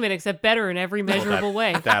Neil Gaiman, except better in every measurable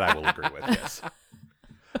way. That I will agree with, yes.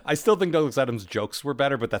 I still think Douglas Adams' jokes were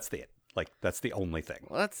better, but that's the only thing.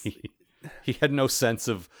 Well, that's He had no sense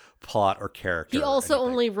of plot or character. He or also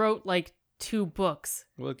anything. only wrote like 2 books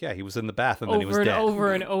Well, yeah, he was in the bath and then he was over and dead.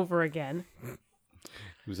 over and over again.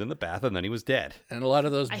 He was in the bath and then he was dead. and a lot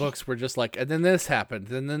of those books were just like, and then this happened,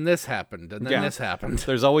 and then this happened, and then Yeah. this happened.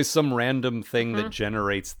 There's always some random thing that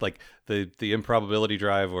generates like the improbability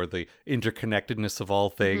drive or the interconnectedness of all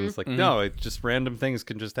things. Like, no, it just random things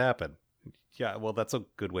can just happen. Yeah, well, that's a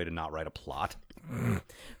good way to not write a plot.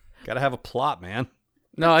 Gotta have a plot, man.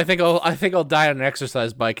 No, I think I'll die on an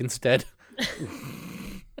exercise bike instead.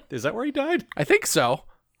 Is that where he died? I think so.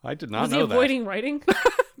 I did not Was he know avoiding writing?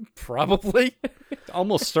 Probably. that.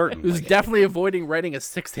 Almost certain. He was definitely avoiding writing a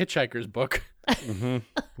Sixth Hitchhiker's book.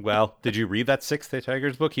 Well, did you read that Sixth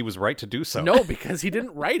Hitchhiker's book? He was right to do so. No, because he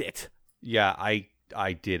didn't write it. Yeah,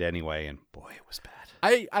 I did anyway, and boy, it was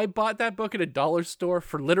bad. I bought that book at a dollar store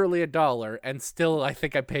for literally $1, and still I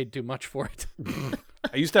think I paid too much for it.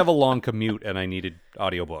 I used to have a long commute, and I needed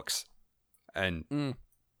audiobooks. And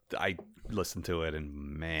I listened to it, and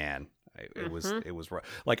man, it was rough.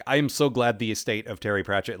 Like, I am so glad the estate of Terry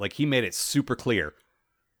Pratchett, like, he made it super clear.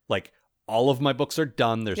 Like, all of my books are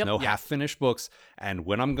done. There's no half-finished books, and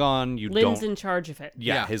when I'm gone, you Lynn's don't. in charge of it.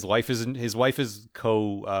 Yeah, Yeah. his wife is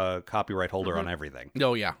copyright holder on everything,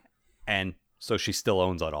 Oh, yeah. and so she still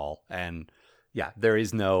owns it all. And yeah, there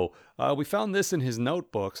is no. We found this in his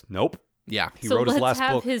notebooks. Nope. Yeah. He So wrote his let's last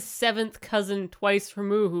have book. his 7th cousin twice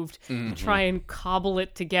removed to try and cobble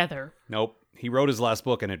it together. Nope. He wrote his last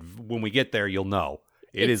book, and when we get there, you'll know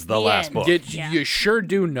it It's is the the last end. book. You sure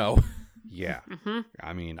do know. Yeah.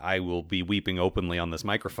 I mean, I will be weeping openly on this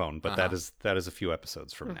microphone, but that is a few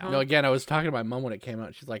episodes from now. No, again, I was talking to my mom when it came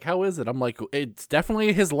out. She's like, "How is it?" I'm like, "It's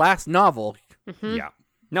definitely his last novel." Yeah.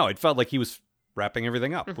 No, it felt like he was wrapping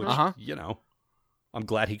everything up, which you know, I'm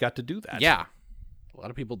glad he got to do that. Yeah. A lot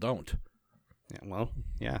of people don't. Yeah, well,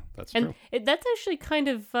 yeah, that's And true. that's actually kind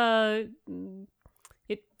of,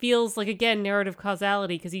 it feels like, again, narrative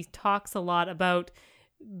causality, because he talks a lot about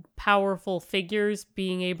powerful figures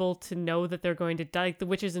being able to know that they're going to die. Like the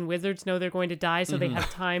witches and wizards know they're going to die, so they have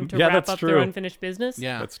time to Yeah, wrap that's up their true. unfinished business.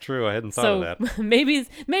 Yeah. That's true. I hadn't thought So of that.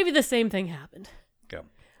 maybe the same thing happened. Yeah.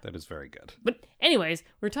 That is very good. But anyways,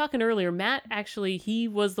 we were talking earlier. Matt, actually, he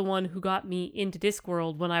was the one who got me into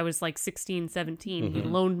Discworld when I was like 16, 17. He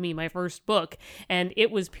loaned me my first book, and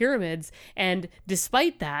it was Pyramids. And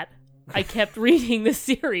despite that, I kept reading the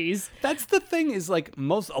series. That's the thing is like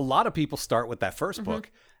a lot of people start with that first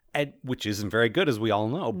book, which isn't very good, as we all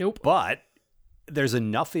know. Nope. But there's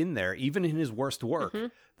enough in there, even in his worst work,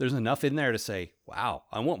 there's enough in there to say, wow,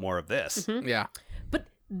 I want more of this. Yeah. But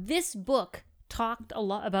this book talked a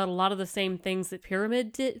lot about a lot of the same things that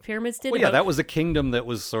Pyramids did. Well, yeah, that was a kingdom that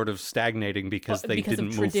was sort of stagnating because they because of didn't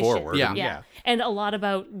move tradition. forward. Yeah. And, And a lot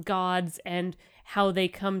about gods and how they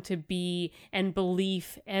come to be, and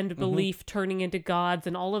belief turning into gods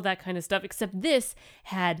and all of that kind of stuff. Except this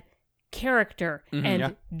had character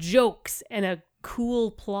and jokes and a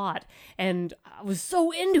cool plot, and I was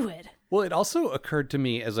so into it. Well, it also occurred to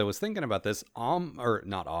me as I was thinking about this,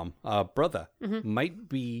 Brother might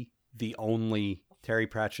be the only Terry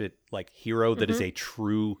Pratchett like hero that is a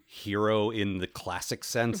true hero in the classic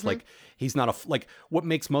sense. Like he's not what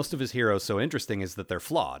makes most of his heroes so interesting is that they're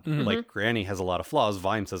flawed. Like Granny has a lot of flaws,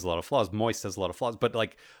 Vimes has a lot of flaws, Moist has a lot of flaws, but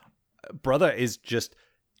like Brother is just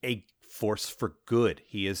a force for good.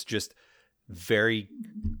 He is just very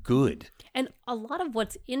good. And a lot of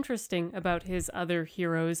what's interesting about his other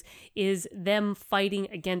heroes is them fighting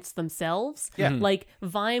against themselves. Yeah. Like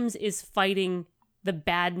Vimes is fighting the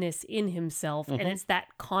badness in himself, and it's that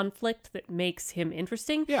conflict that makes him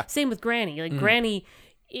interesting. Yeah. Same with Granny. Like Granny,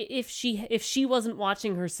 if she wasn't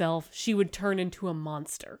watching herself, she would turn into a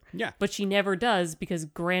monster. Yeah. But she never does because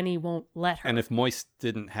Granny won't let her. And if Moist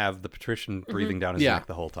didn't have the patrician breathing down his neck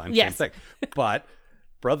the whole time, Yes. same thing. But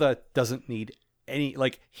Brother doesn't need any,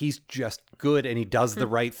 like, he's just good and he does the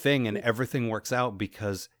right thing and everything works out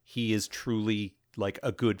because he is truly like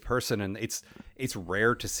a good person. And it's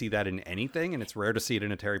rare to see that in anything, and it's rare to see it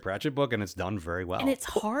in a Terry Pratchett book, and it's done very well. And it's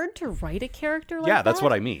hard to write a character like that. Yeah, that's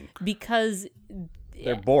what I mean. Because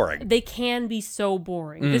they're boring. They can be so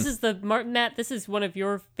boring. This is Matt, this is one of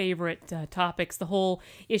your favorite topics, the whole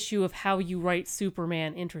issue of how you write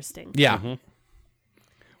Superman interesting. Yeah.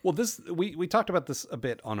 Well, we talked about this a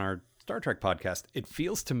bit on our Star Trek podcast. It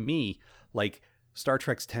feels to me like Star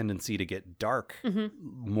Trek's tendency to get dark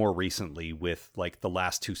more recently with like the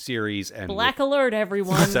last two series and Black Alert,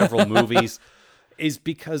 everyone. several movies is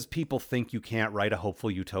because people think you can't write a hopeful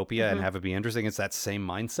utopia and have it be interesting. It's that same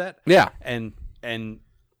mindset. Yeah. And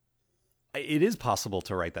it is possible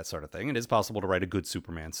to write that sort of thing. It is possible to write a good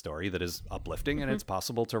Superman story that is uplifting, and it's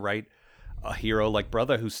possible to write a hero like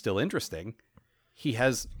Brother who's still interesting. He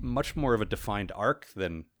has much more of a defined arc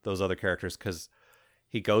than those other characters because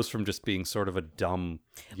he goes from just being sort of a dumb,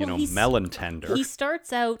 melon tender. He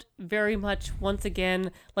starts out very much, once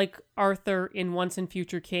again, like Arthur in Once and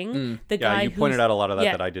Future King. The guy you pointed out a lot of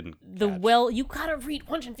that I didn't catch. You gotta read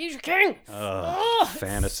Once and Future King.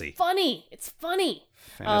 Fantasy. It's funny.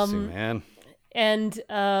 Fantasy, man.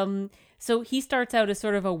 And so he starts out as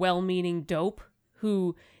sort of a well-meaning dope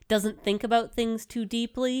who doesn't think about things too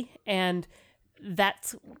deeply, and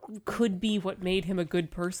that could be what made him a good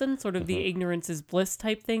person, sort of the ignorance is bliss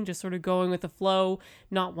type thing, just sort of going with the flow,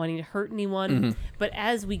 not wanting to hurt anyone. But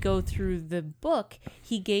as we go through the book,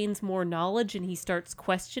 he gains more knowledge and he starts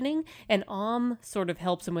questioning, and sort of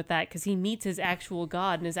helps him with that because he meets his actual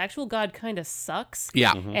god, and his actual god kind of sucks.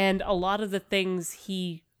 Yeah. And a lot of the things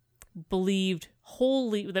he believed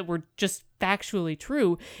wholly that were just factually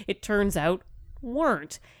true, it turns out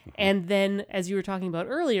weren't. And then, as you were talking about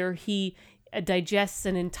earlier, he digests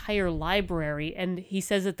an entire library, and he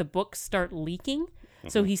says that the books start leaking,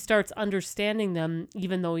 so he starts understanding them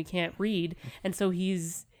even though he can't read. And so he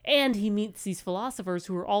meets these philosophers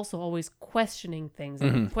who are also always questioning things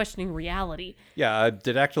and questioning reality. Yeah,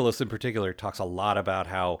 Didactylus in particular talks a lot about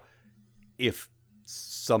how if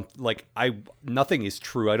nothing is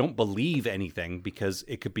true, I don't believe anything because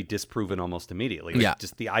it could be disproven almost immediately.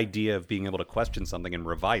 Just the idea of being able to question something and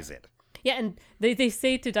revise it. Yeah, and they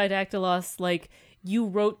say to Didactylos, like, you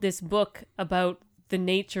wrote this book about the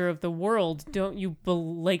nature of the world. Don't you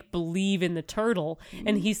believe in the turtle?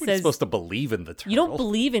 And he says, You're supposed to believe in the turtle. You don't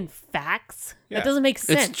believe in facts? Yeah. That doesn't make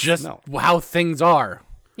sense. It's just how things are.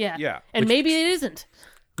 Yeah. Yeah. And maybe it isn't.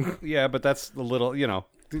 Yeah, but that's a little,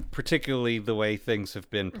 particularly the way things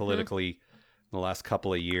have been politically in the last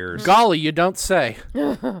couple of years. Golly, you don't say.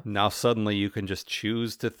 Now suddenly you can just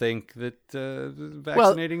choose to think that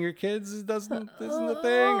vaccinating your kids isn't a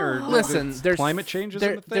thing, or Listen, there's climate change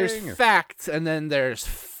isn't a thing. There's facts, and then there's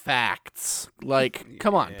facts. Like,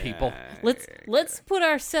 come on, people. Let's put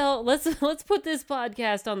this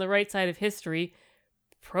podcast on the right side of history.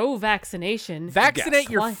 pro-vaccination. Vaccinate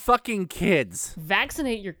your Cli- fucking kids.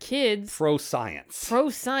 Vaccinate your kids. Pro-science.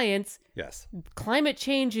 Pro-science. Yes. Climate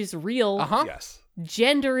change is real. Uh-huh. Yes.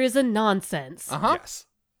 Gender is a nonsense. Uh-huh. Yes.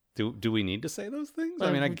 Do we need to say those things?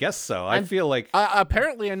 I mean, I guess so. I I'm- feel like...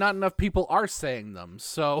 Apparently, not enough people are saying them,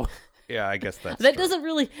 so... yeah, I guess that's That true. doesn't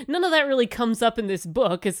really, none of that really comes up in this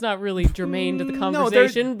book. It's not really germane to the No,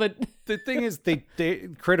 conversation, but The thing is, they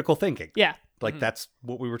critical thinking. yeah. Like, that's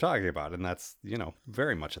what we were talking about, and that's,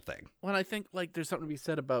 very much a thing. Well, I think, like, there's something to be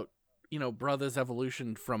said about, Brother's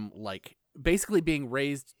evolution from, like, basically being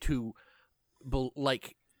raised to,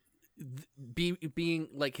 being,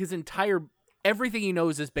 like, his entire... Everything he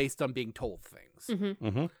knows is based on being told things.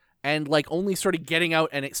 Mm-hmm. And, like, only sort of getting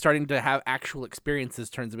out and starting to have actual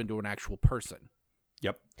experiences turns him into an actual person.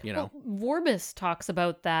 Yep. Well, Vorbis talks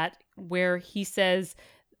about that, where he says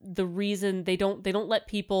the reason they don't let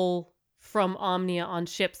people from Omnia on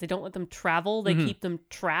ships, they don't let them travel, they keep them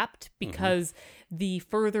trapped, because the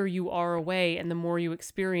further you are away and the more you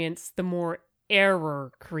experience, the more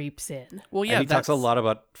error creeps in. Well, yeah, And he talks a lot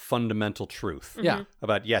about fundamental truth. Yeah.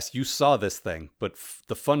 About, yes, you saw this thing, but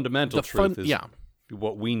the fundamental truth is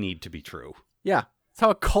what we need to be true. Yeah. That's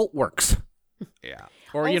how a cult works. Yeah.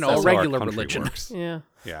 Or, Also- a That's how our regular country religion. works. Yeah.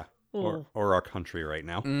 Yeah. Oh. Or our country right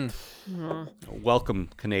now. Oh. Welcome,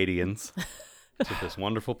 Canadians, to this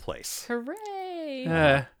wonderful place. Hooray!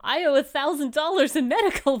 Uh, I owe $1,000 in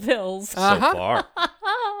medical bills. So far.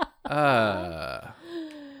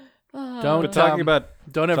 don't But talking about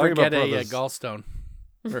don't ever talking about get a brothers. gallstone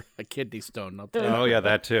or a kidney stone. Not that. Oh, yeah,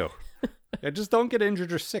 that too. Yeah, just don't get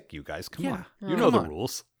injured or sick, you guys. Come on. You know Come the on.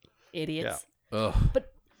 rules. Idiots. Ugh.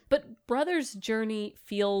 But Brother's journey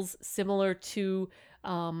feels similar to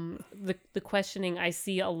the questioning I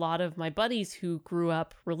see a lot of my buddies who grew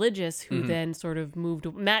up religious, who then sort of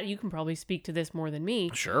moved. Matt, you can probably speak to this more than me.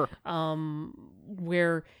 Sure.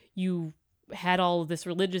 Where you had all of this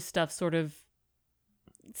religious stuff sort of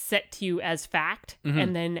set to you as fact,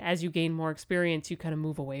 and then as you gain more experience, you kind of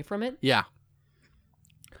move away from it. Yeah.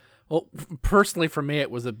 Well, personally, for me, it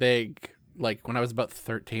was a big, like, when I was about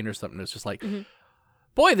 13 or something, it was just like,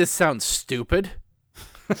 boy, this sounds stupid.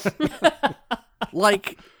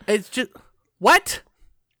 Like, it's just, what?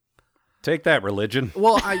 Take that, religion.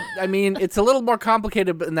 Well, I mean, it's a little more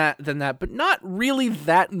complicated than that, but not really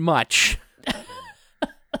that much.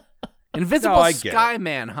 Invisible No, I get Sky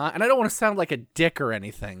Man, huh? And I don't want to sound like a dick or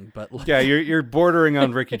anything, but like, Yeah, you're bordering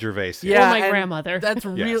on Ricky Gervais. Here. Or my and grandmother. That's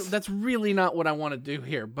Yes. That's really not what I want to do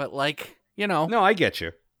here. But like, No, I get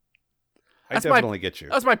you. I That's definitely get you.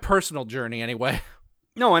 that was my personal journey anyway.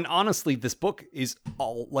 No, and honestly, this book is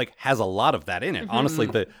all like has a lot of that in it. Honestly,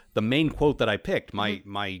 the main quote that I picked,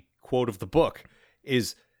 my quote of the book,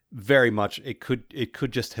 is very much it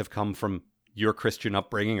could just have come from your Christian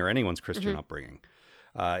upbringing or anyone's Christian upbringing.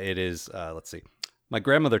 It is, let's see. My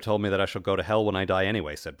grandmother told me that I shall go to hell when I die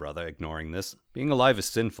anyway, said Brother, ignoring this. Being alive is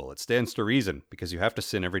sinful. It stands to reason, because you have to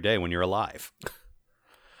sin every day when you're alive.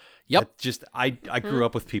 Yep. I grew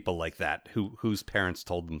up with people like that, whose parents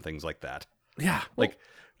told them things like that. Yeah. Like,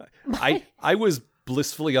 I was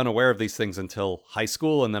blissfully unaware of these things until high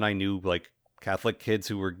school, and then I knew, like, Catholic kids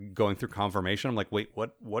who were going through confirmation. I'm like, wait,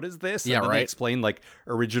 what is this? Yeah, and then right. They explained, like,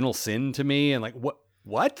 original sin to me, and like,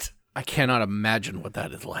 what? I cannot imagine what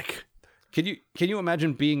that is like. Can you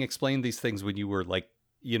imagine being explained these things when you were like,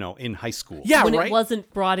 in high school? Yeah, when right. it wasn't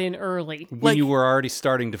brought in early. When you were already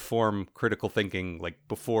starting to form critical thinking, like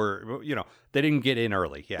before, they didn't get in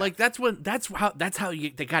early. Yeah. Like that's how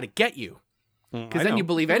they got to get you, because then you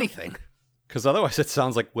believe anything. Because otherwise it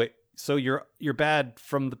sounds like, wait, so you're bad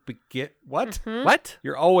from the begin? What? What?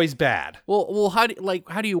 You're always bad. Well, how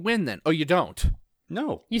do you win then? Oh, you don't.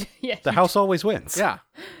 No. Yeah. The house always wins. Yeah.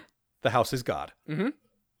 The house is God. Mm-hmm.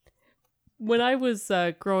 When I was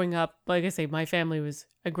growing up, like I say, my family was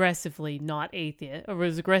aggressively not atheist, or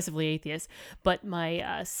was aggressively atheist, but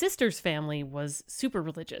my sister's family was super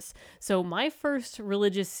religious. So my first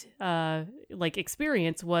religious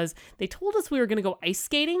experience was they told us we were going to go ice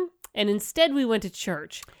skating, and instead we went to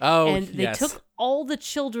church. Oh, and they yes. took all the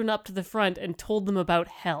children up to the front and told them about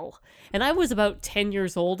hell. And I was about 10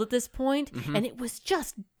 years old at this point, and it was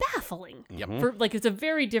just baffling. Yep. It's a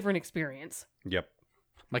very different experience. Yep.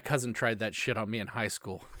 My cousin tried that shit on me in high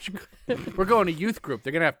school. We're going to youth group.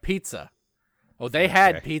 They're going to have pizza. Oh, they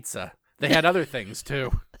had pizza. They had other things,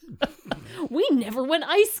 too. We never went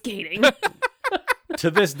ice skating. To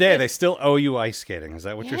this day, they still owe you ice skating. Is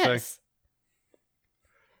that what you're saying?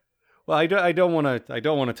 Well, I don't want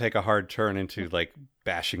to take a hard turn into like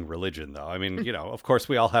bashing religion, though. I mean, of course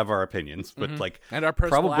we all have our opinions, but like, And our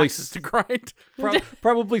personal probably axes to grind.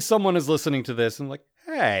 probably someone is listening to this and like,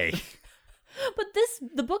 hey, But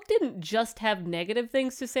the book didn't just have negative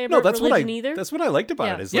things to say No, about that's religion either. That's what I liked about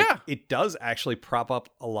Yeah. it. Is Yeah. like, it does actually prop up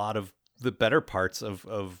a lot of the better parts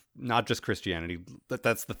of not just Christianity.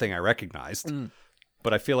 That's the thing I recognized.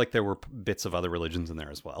 But I feel like there were bits of other religions in there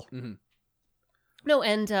as well. Mm-hmm. No,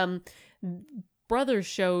 and Brothers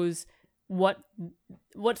shows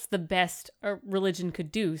what's the best a religion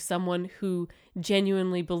could do. Someone who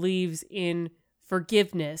genuinely believes in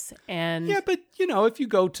forgiveness and Yeah, but if you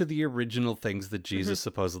go to the original things that Jesus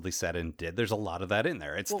supposedly said and did, there's a lot of that in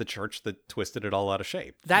there. It's the church that twisted it all out of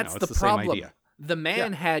shape. That's it's the same problem. idea. The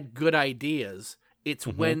man had good ideas. It's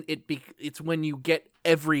when it's when you get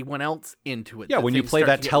everyone else into it. Yeah, that when you things play start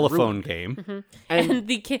that to get telephone ruined. game. and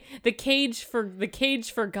the cage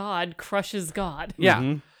for God crushes God.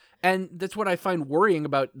 Yeah. And that's what I find worrying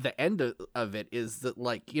about the end of it is that,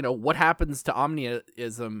 like, what happens to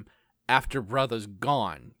omniism after Brother's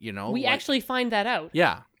gone, We actually find that out.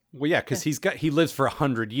 Yeah. Well, yeah, because he lives for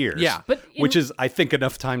 100 years. Yeah. But which is, I think,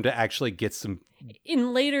 enough time to actually get some. in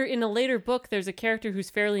a later book, there's a character who's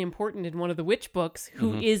fairly important in one of the witch books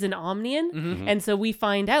who is an Omnian, and so we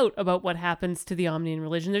find out about what happens to the Omnian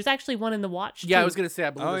religion. There's actually one in the Watch. Yeah, too. I was going to say, I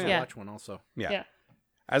believe there's yeah. a Watch one also. Yeah.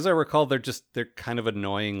 As I recall, they're kind of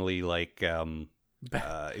annoyingly like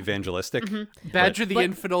evangelistic. Badger the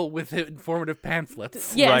Infidel with informative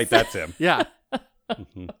pamphlets. Yes. Right, that's him. Yeah.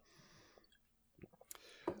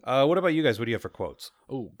 What about you guys? What do you have for quotes?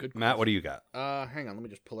 Oh, good. Matt, what do you got? Hang on, let me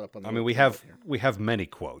just pull it up on the I mean, we keyboard have here. many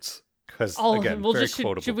quotes because Oh, again, we'll very just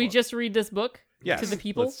quotable. should we book. just read this book yes, to the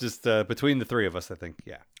people? Let's just between the three of us, I think.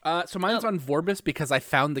 Yeah. So mine's on Vorbis because I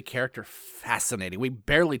found the character fascinating. We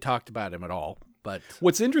barely talked about him at all, but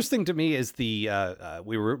What's interesting to me is we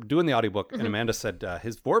were doing the audiobook and Amanda said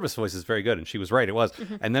his Vorbis voice is very good, and she was right, it was.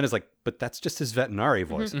 And then it's like, but that's just his veterinary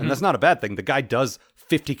voice, and that's not a bad thing. The guy does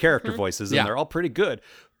 50 character voices, and Yeah. they're all pretty good,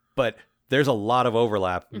 but there's a lot of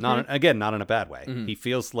overlap. Not in a bad way. He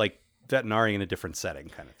feels like veterinary in a different setting,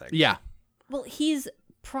 kind of thing. yeah. Well, he's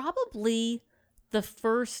probably the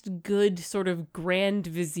first good sort of Grand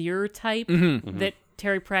Vizier type that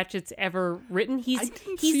Terry Pratchett's ever written. I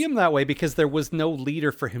didn't see him that way because there was no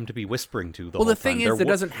leader for him to be whispering to the whole Well, the time. thing is, there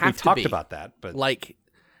doesn't have we to talked be. about that, but Like,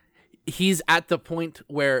 he's at the point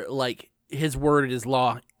where, like, his word is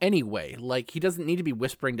law anyway. Like, he doesn't need to be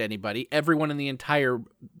whispering to anybody. Everyone in the entire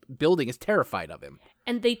building is terrified of him.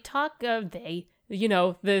 And they talk the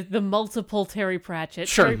multiple Terry Pratchett.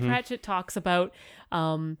 Sure. Terry Pratchett talks about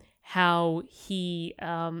how he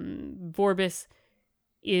Vorbis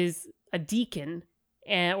is a deacon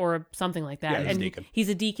or something like that. Yeah, he's a and deacon. He's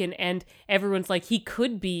a deacon, and everyone's like, he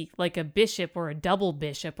could be like a bishop or a double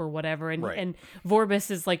bishop or whatever. And Right. and Vorbis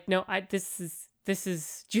is like, no, this is.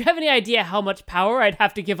 Do you have any idea how much power I'd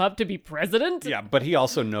have to give up to be president? yeah, but he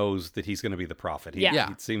also knows that he's going to be the prophet.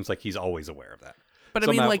 Yeah. It seems like he's always aware of that. But So,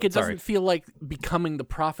 I mean, Matt, like, it sorry. doesn't feel like becoming the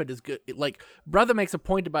prophet is good. Like, Brother makes a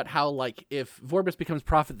point about how, like, if Vorbis becomes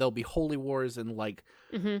prophet, there'll be holy wars and, like,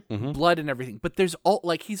 blood and everything. But there's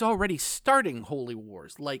he's already starting holy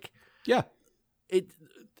wars. Like, Yeah.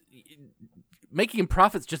 making him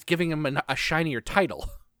prophet's just giving him a shinier title.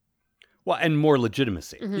 Well, and more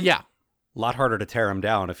legitimacy. Yeah. A lot harder to tear him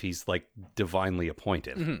down if he's like divinely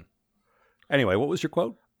appointed. Anyway, what was your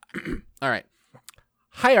quote? All right.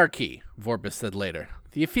 Hierarchy, Vorbis said later.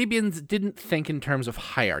 The Ephebians didn't think in terms of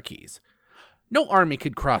hierarchies. No army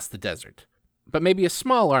could cross the desert, but maybe a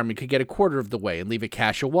small army could get a quarter of the way and leave a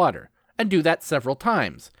cache of water, and do that several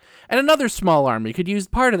times. And another small army could use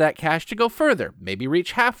part of that cache to go further, maybe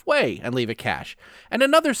reach halfway and leave a cache. And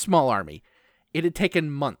another small army. It had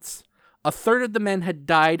taken months. A third of the men had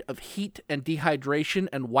died of heat and dehydration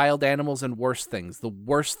and wild animals and worse things, the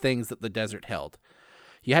worst things that the desert held.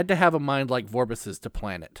 You had to have a mind like Vorbis's to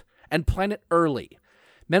plan it, and plan it early.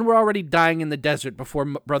 Men were already dying in the desert before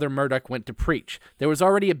Brother Murdoch went to preach. There was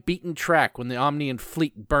already a beaten track when the Omnian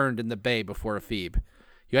fleet burned in the bay before Ephebe.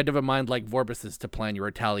 You had to have a mind like Vorbis's to plan your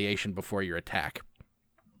retaliation before your attack.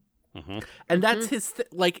 And that's his,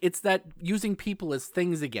 it's that using people as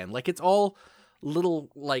things again. Like, it's all little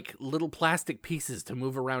plastic pieces to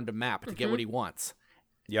move around a map to get what he wants.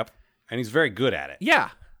 Yep. And he's very good at it. Yeah.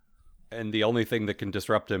 And the only thing that can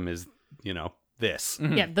disrupt him is, this.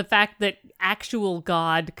 Yeah, the fact that actual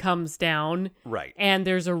God comes down, Right. and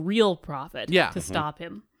there's a real prophet Yeah. to stop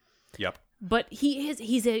him. Yep. But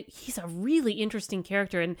he's a really interesting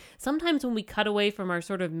character, and sometimes when we cut away from our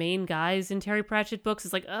sort of main guys in Terry Pratchett books,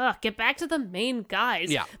 it's like, ugh, get back to the main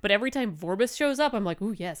guys. Yeah. But every time Vorbis shows up, I'm like,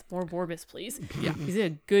 ooh, yes, more Vorbis, please. Yeah. He's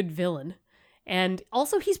a good villain. And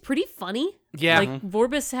also, he's pretty funny. Yeah. Like,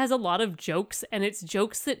 Vorbis has a lot of jokes, and it's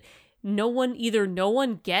jokes that no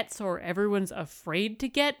one gets or everyone's afraid to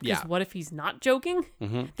get. Because Yeah. what if he's not joking?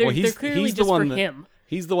 Mm-hmm. They're clearly just for him.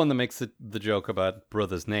 He's the one that makes the joke about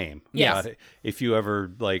brother's name. Yes. If you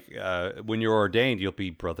ever, like, when you're ordained, you'll be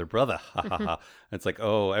brother. Ha, ha, ha. It's like,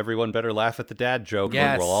 oh, everyone better laugh at the dad joke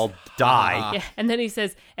Yes. or we'll all die. Yeah, and then he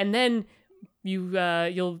says, and then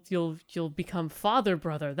you'll become father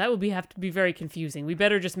brother. That will have to be very confusing. We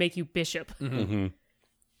better just make you bishop. Mm-hmm.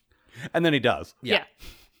 And then he does. Yeah.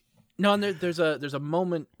 No, and there's a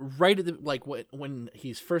moment right at the like when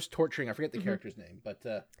he's first torturing. I forget the character's name, but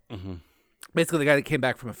basically the guy that came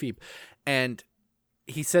back from a Phoebe, and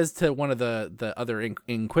he says to one of the other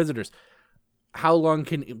inquisitors, "How long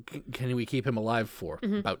can we keep him alive for?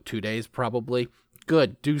 About 2 days, probably.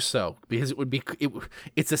 Good, do so, because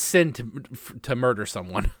it's a sin to murder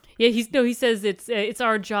someone." Yeah, he says it's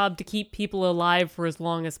our job to keep people alive for as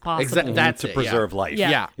long as possible. Exactly. That's to it, preserve life. Yeah,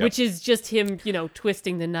 Yeah. which is just him,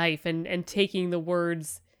 twisting the knife and taking the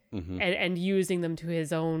words and using them to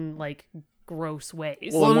his own like gross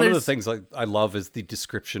ways. Well, and one of the things I love is the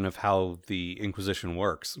description of how the Inquisition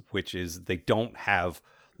works, which is they don't have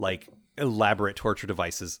like elaborate torture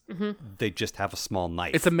devices. They just have a small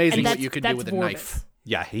knife. It's amazing And what you can do with a Vorbis. knife.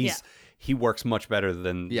 Yeah, he works much better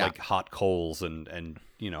than Yeah. like hot coals and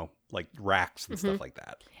like racks and stuff like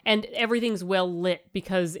that. And everything's well lit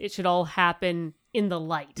because it should all happen in the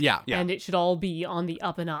light. Yeah. And it should all be on the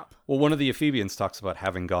up and up. Well, one of the Ephebians talks about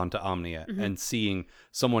having gone to Omnia and seeing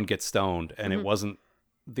someone get stoned, and it wasn't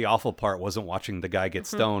the awful part wasn't watching the guy get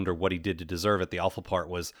stoned or what he did to deserve it. The awful part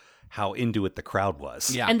was how into it the crowd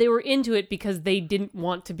was. Yeah. And they were into it because they didn't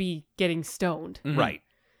want to be getting stoned. Right.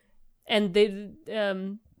 And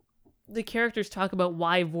the characters talk about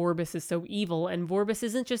why Vorbis is so evil, and Vorbis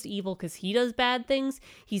isn't just evil because he does bad things.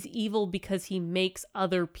 He's evil because he makes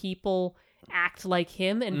other people act like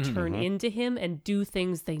him and turn into him and do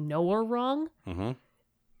things they know are wrong.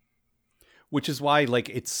 Which is why, like,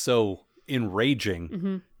 it's so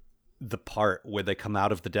enraging, the part where they come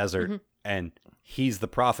out of the desert and he's the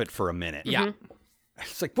prophet for a minute. Yeah.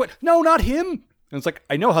 It's like, what? No, not him! And it's like,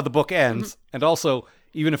 I know how the book ends, and also,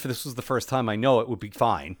 even if this was the first time I know, it would be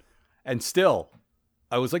fine. And still,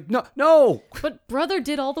 I was like, no! But brother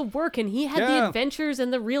did all the work, and he had the Yeah. adventures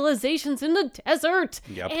and the realizations in the desert.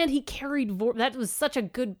 Yep. And he carried that was such a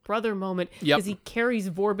good brother moment Yep. because he carries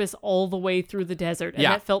Vorbis all the way through the desert, and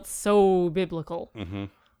Yeah. that felt so biblical.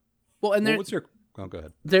 Well, and Well, what's your... Oh, go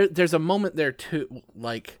ahead. there's a moment there too,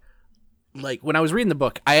 like when I was reading the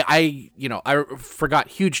book, I forgot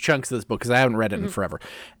huge chunks of this book because I haven't read it in forever,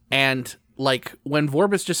 and like when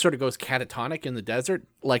Vorbis just sort of goes catatonic in the desert,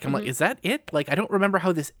 like I'm like, is that it? Like I don't remember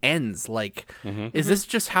how this ends. Like, is this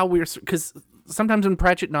just how we're? Because sometimes in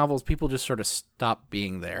Pratchett novels, people just sort of stop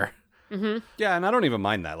being there. Yeah, and I don't even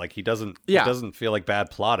mind that. Like, it doesn't feel like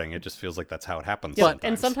bad plotting. It just feels like that's how it happens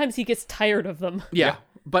And sometimes he gets tired of them. Yeah.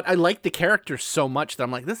 But I like the character so much that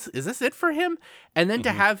I'm like, is this it for him? And then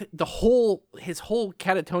to have his whole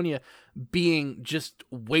catatonia being just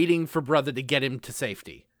waiting for brother to get him to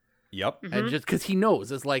safety. Yep. And just because he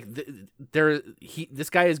knows, it's like this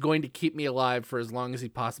guy is going to keep me alive for as long as he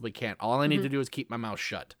possibly can. All I need to do is keep my mouth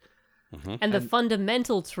shut. And the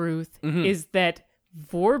fundamental truth is that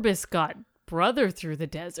Vorbis got brother through the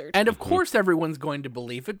desert. And of course, everyone's going to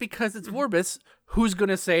believe it because it's Vorbis. Who's going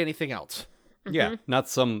to say anything else? Yeah, not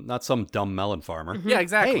some dumb melon farmer. Yeah,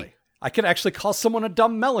 exactly. Hey, I could actually call someone a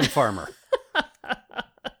dumb melon farmer.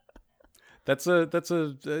 That's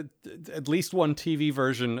at least one TV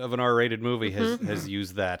version of an R-rated movie has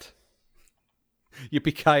used that.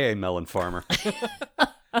 Yippee-ki-yay, melon farmer.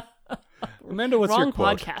 Amanda, what's Wrong your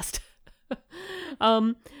quote? podcast.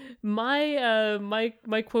 My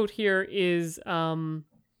quote here is Ern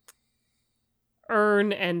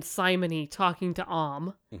and Simony talking to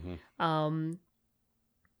Om.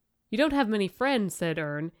 You don't have many friends, said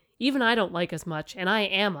Ern. Even I don't like us much, and I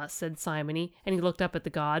am us, said Simony, and he looked up at the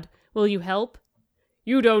god. Will you help?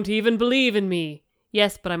 You don't even believe in me.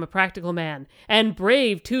 Yes, but I'm a practical man, and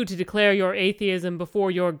brave, too, to declare your atheism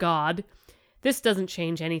before your god. This doesn't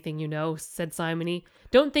change anything, you know, said Simony.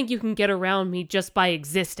 Don't think you can get around me just by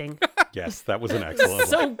existing. Yes, that was an excellent one.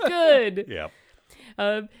 So good. Yeah.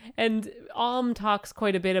 And Om talks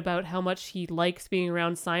quite a bit about how much he likes being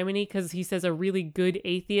around Simony because he says a really good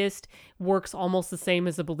atheist works almost the same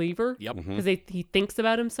as a believer. Yep. Because he thinks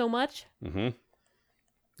about him so much. Mm-hmm.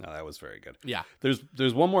 Oh, that was very good. Yeah.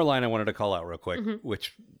 There's one more line I wanted to call out real quick,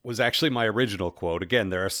 which was actually my original quote. Again,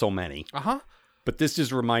 there are so many. But this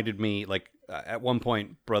just reminded me, like, at one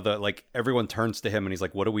point, brother, like, everyone turns to him and he's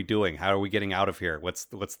like, what are we doing? How are we getting out of here? What's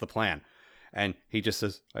the plan? And he just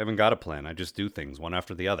says, I haven't got a plan. I just do things one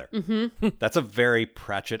after the other. That's a very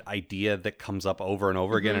Pratchett idea that comes up over and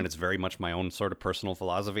over again, and it's very much my own sort of personal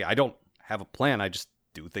philosophy. I don't have a plan. I just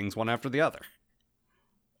do things one after the other.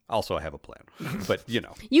 Also, I have a plan. But, you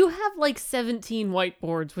know. You have like 17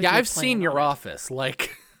 whiteboards with Yeah, your I've plan seen on your it. office.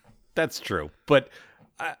 Like, That's true. But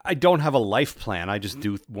I don't have a life plan. I just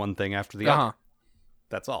do one thing after the other.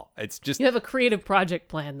 That's all. It's just... You have a creative project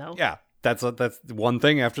plan, though. Yeah. That's one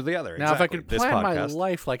thing after the other. now Exactly. if I could This plan my podcast.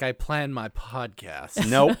 life like I plan my podcast.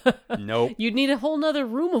 Nope. You'd need a whole nother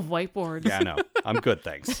room of whiteboards. Yeah, no. I'm good,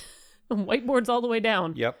 thanks. Whiteboards all the way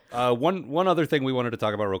down. Yep. One other thing we wanted to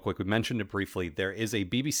talk about real quick. We mentioned it briefly. There is a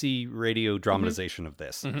BBC radio dramatization of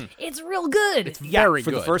this. It's real good. It's very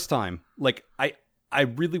for good. the first time. Like I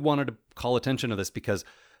really wanted to call attention to this because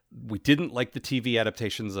we didn't like the TV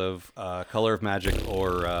adaptations of Color of Magic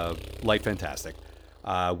or Light Fantastic.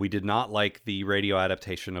 We did not like the radio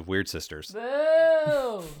adaptation of Weird Sisters.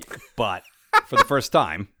 Boo! But for the first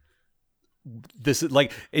time, this is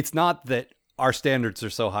like, it's not that our standards are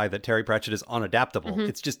so high that Terry Pratchett is unadaptable.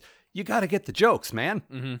 It's just, you got to get the jokes, man.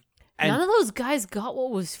 And None of those guys got what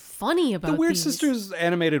was funny about the Weird these. Sisters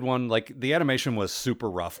animated one, like, the animation was super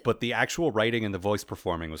rough, but the actual writing and the voice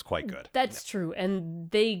performing was quite good. That's true, and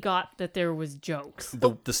they got that there was jokes.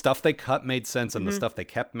 The stuff they cut made sense, and the stuff they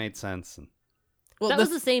kept made sense. And Well, That was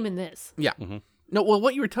the same in this. Yeah. No, well,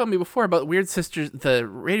 what you were telling me before about Weird Sisters, the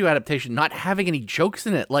radio adaptation, not having any jokes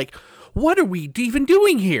in it, like, what are we even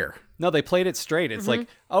doing here? no, they played it straight. It's like,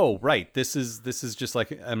 oh, right, this is just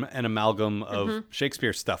like an amalgam of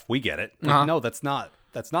Shakespeare stuff. We get it. Like, no, that's not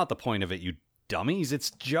the point of it, you dummies. It's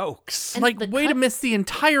jokes. And Like, the way to miss the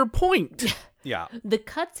entire point. Yeah. The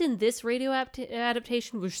cuts in this radio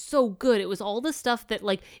adaptation were so good. It was all the stuff that,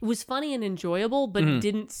 like, it was funny and enjoyable, but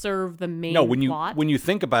didn't serve the main No, plot. when you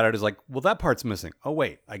think about it, it's like, well, that part's missing. Oh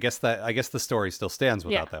wait, I guess the story still stands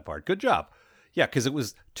without that part. Good job. Yeah, because it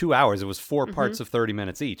was 2 hours. It was 4 parts of 30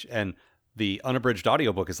 minutes each, and the unabridged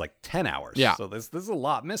audiobook is like 10 hours. Yeah. So there's a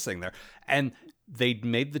lot missing there, and they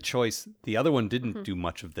made the choice. The other one didn't do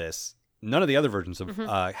much of this. None of the other versions have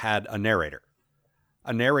had a narrator.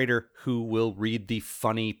 A narrator who will read the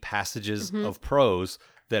funny passages of prose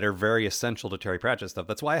that are very essential to Terry Pratchett stuff.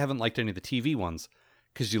 That's why I haven't liked any of the TV ones,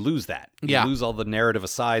 because you lose that. You lose all the narrative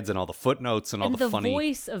asides and all the footnotes and all the funny...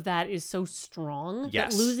 voice of that is so strong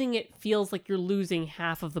Yes. that losing it feels like you're losing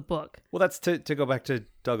half of the book. Well, that's to go back to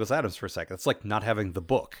Douglas Adams for a second. It's like not having the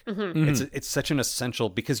book. It's such an essential,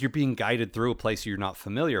 because you're being guided through a place you're not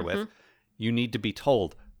familiar with. You need to be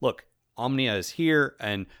told, look, Omnia is here,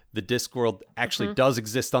 and the Discworld actually does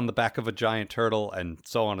exist on the back of a giant turtle, and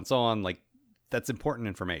so on and so on. Like, that's important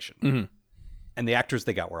information. And the actors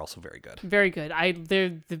they got were also very good. Very good.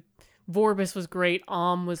 The Vorbis was great.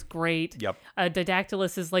 was great. Yep.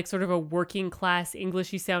 Didactylus is like sort of a working class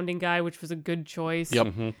Englishy sounding guy, which was a good choice.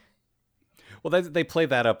 Yep. Well, they play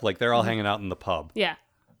that up like they're all hanging out in the pub, Yeah.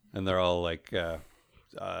 and they're all like,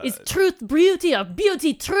 Is truth beauty or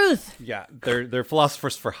beauty truth? yeah, they're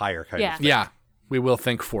philosophers for hire kind Yeah. of thing. Yeah, we will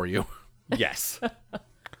think for you. Yes.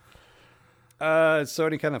 So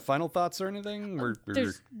any kind of final thoughts or anything?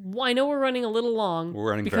 I know we're running a little long.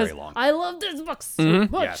 We're running because very long. I love this book so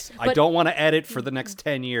much. Yes. I but don't want to edit for the next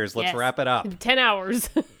 10 years. Let's Yes. wrap it up. 10 hours.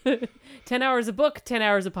 10 hours a book, 10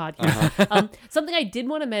 hours a podcast. Uh-huh. Something I did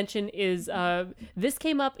want to mention is this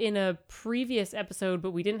came up in a previous episode,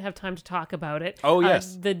 but we didn't have time to talk about it. Oh,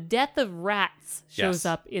 yes. The death of rats shows Yes.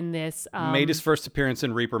 up in this. Made his first appearance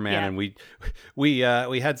in Reaper Man, yeah. and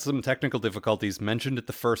we had some technical difficulties. Mentioned it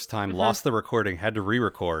the first time, lost the recording, had to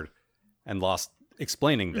re-record, and lost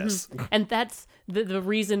explaining this. And that's the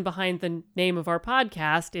reason behind the name of our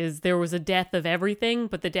podcast is there was a death of everything,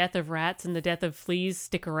 but the death of rats and the death of fleas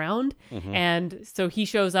stick around. And so he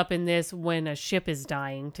shows up in this when a ship is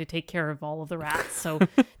dying to take care of all of the rats. So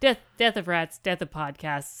death of rats, death of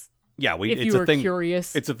podcasts. Yeah, If it's you were a thing.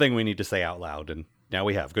 curious. It's a thing we need to say out loud, and now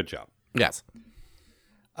we have. Good job. Yes.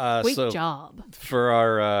 Great so job. for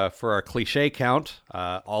our cliche count,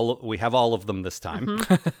 we have all of them this time.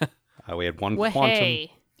 We had one quantum.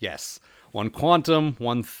 Wahey. Yes. One quantum,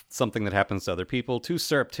 one something that happens to other people, 2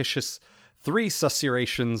 surreptitious, 3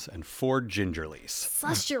 susurrations, and 4 gingerlies.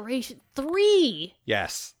 Susurration 3.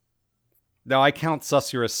 Yes. Now, I count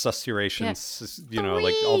susurrations,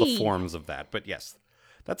 like all the 3. forms of that. But yes,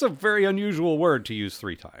 that's a very unusual word to use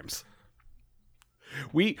 3 times.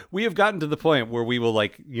 We have gotten to the point where we will,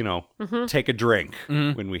 take a drink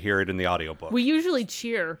when we hear it in the audiobook. We usually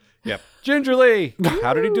cheer. Yep. Gingerly!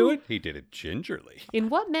 How did he do it? He did it gingerly. In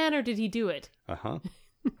what manner did he do it? Uh-huh.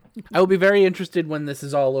 I will be very interested when this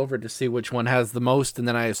is all over to see which one has the most, and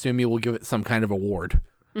then I assume you will give it some kind of award.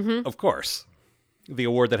 Of course. The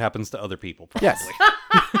award that happens to other people, probably. Yes.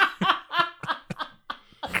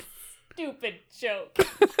 Stupid joke.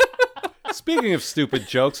 Speaking of stupid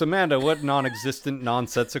jokes, Amanda, what non-existent,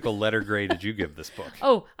 nonsensical letter grade did you give this book?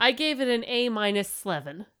 Oh, I gave it an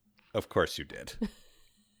A-11. Of course you did.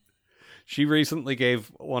 She recently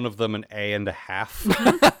gave one of them an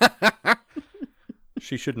A.5.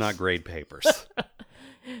 She should not grade papers.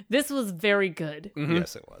 This was very good. Mm-hmm.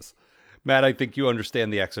 Yes, it was. Matt, I think you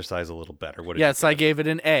understand the exercise a little better. What did Yes, I gave it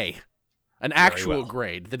an A. An actual well.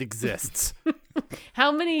 grade that exists.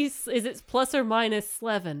 How many is it plus or minus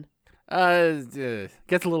 11? Gets a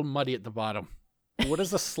little muddy at the bottom. What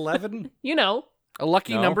is a sleven? You know. A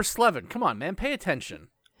lucky No. number 11. Come on, man, pay attention.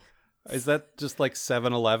 Is that just like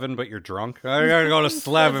 7-Eleven, but you're drunk? I gotta go to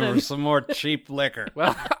Slevin for some more cheap liquor.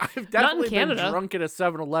 Well, I've definitely been Canada. drunk at a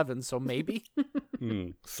 7-Eleven, so maybe.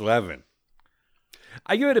 Slevin.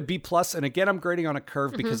 I give it a B+, and again, I'm grading on a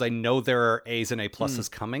curve because I know there are A's and A pluses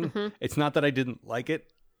coming. It's not that I didn't like it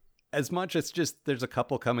as much. It's just there's a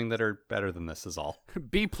couple coming that are better than this is all.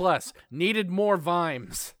 B+. Needed more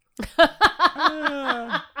Vimes.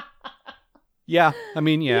 Yeah, I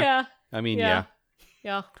mean, yeah. Yeah. I mean, Yeah. yeah.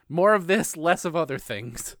 Yeah. More of this, less of other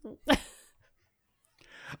things.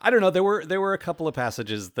 I don't know. There were a couple of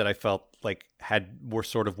passages that I felt like were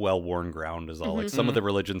sort of well worn ground as all. Like some of the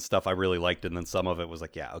religion stuff I really liked, and then some of it was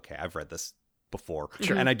like, yeah, okay, I've read this before.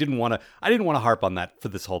 Sure. And I didn't want to harp on that for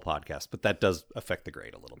this whole podcast, but that does affect the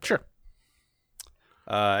grade a little bit. Sure.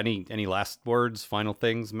 Any last words, final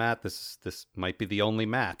things, Matt? This might be the only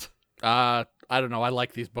Matt. I don't know. I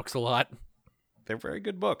like these books a lot. They're very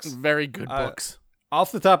good books. Very good books.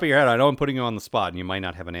 Off the top of your head, I know I'm putting you on the spot, and you might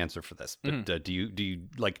not have an answer for this, but do you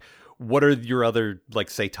like? What are your other, like,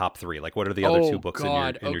 say, top three? Like, what are the other two books in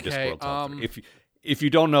your Discworld top three? If you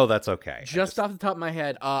don't know, that's okay. Just off the top of my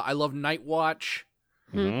head, I love Night Watch.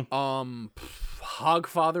 Hogfather,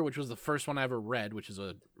 which was the first one I ever read, which is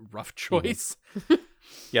a rough choice.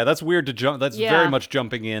 Yeah, that's weird to jump. That's very much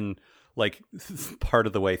jumping in, like, part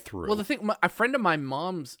of the way through. Well, the thing, a friend of my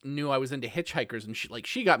mom's knew I was into hitchhikers, and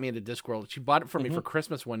she got me into Discworld. She bought it for me for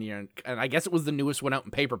Christmas one year, and I guess it was the newest one out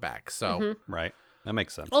in paperback. So right, that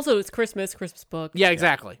makes sense. Also, it's Christmas book. yeah,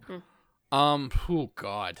 exactly. Oh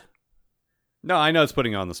God. No, I know it's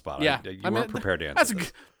putting you on the spot. Yeah, you weren't prepared to answer.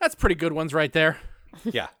 That's pretty good ones right there.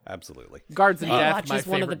 Yeah, absolutely. Guards of Death, Watch my is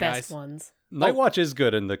one of the favorite best guys. ones. Night Watch is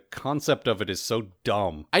good, and the concept of it is so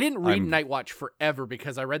dumb. I didn't read Night Watch forever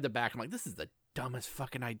because I read the back. I'm like, this is the dumbest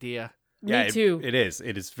fucking idea. Yeah, Me too. It is.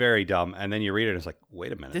 It is very dumb. And then you read it, and it's like,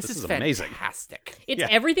 wait a minute, this is amazing. Fantastic. It's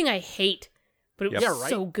everything I hate, but it was Yep.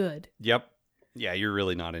 so good. Yep. Yeah, you're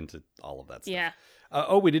really not into all of that stuff.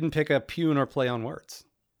 Yeah. We didn't pick a pun or play on words.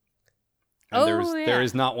 And there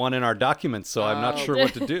is not one in our documents, so I'm not sure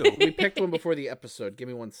what to do. We picked one before the episode. Give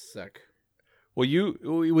me one sec. Well,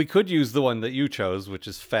 we could use the one that you chose, which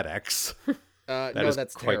is FedEx. No, is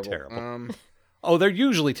that's quite terrible. Oh, they're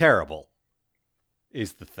usually terrible,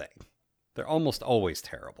 is the thing. They're almost always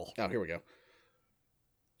terrible. Oh, here we go.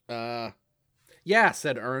 Yeah,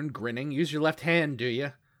 said Ern, grinning. Use your left hand, do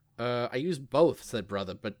you? I use both, said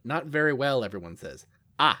Brother, but not very well, everyone says.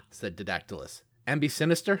 Ah, said Didactylus. And be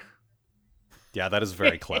sinister? Yeah, that is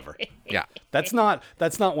very clever. Yeah. That's not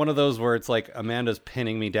one of those where it's like Amanda's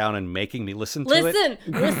pinning me down and making me listen to it.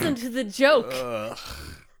 Listen to the joke.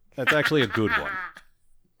 That's actually a good one.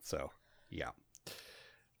 So, yeah.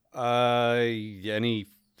 Anything?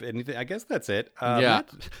 I guess that's it. Yeah. Matt,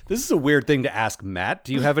 this is a weird thing to ask Matt.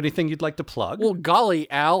 Do you have anything you'd like to plug? Well, golly,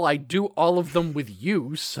 Al, I do all of them with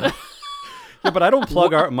you, so... Yeah, but I don't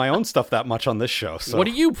plug my own stuff that much on this show. So What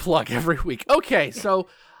do you plug every week? Okay, so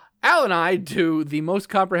Al and I do the most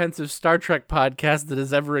comprehensive Star Trek podcast that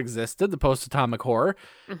has ever existed, the Post-Atomic Horror.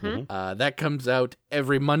 That comes out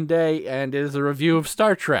every Monday and is a review of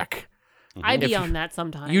Star Trek. I be on that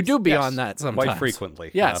sometimes. You do be Yes, on that sometimes. quite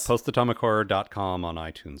frequently. Yes. Postatomichorror.com on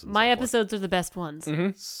iTunes. And My so forth. episodes are the best ones.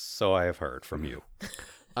 So I have heard from you.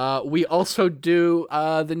 We also do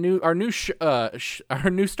our new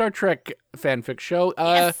Star Trek fanfic show,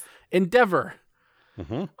 Yes. Endeavor.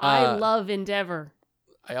 I love Endeavor.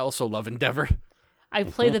 I also love Endeavor. I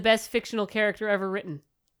play the best fictional character ever written.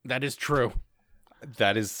 That is true.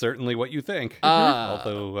 That is certainly what you think. Uh,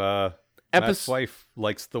 Although Matt's epis- wife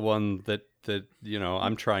likes the one that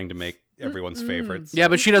I'm trying to make everyone's favorite. So, Yeah,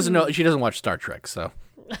 but she doesn't know. She doesn't watch Star Trek, so.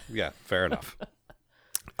 yeah, fair enough.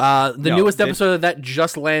 The No, newest episode of that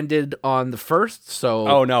just landed on the 1st, so.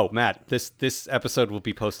 Oh no, Matt! This episode will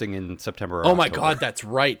be posting in September. Or Oh my October. God, that's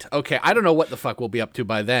right. Okay, I don't know what the fuck we'll be up to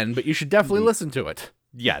by then, but you should definitely listen to it.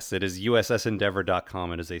 Yes, it is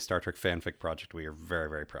USSEndeavor.com. It is a Star Trek fanfic project. We are very,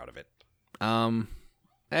 very proud of it.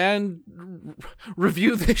 and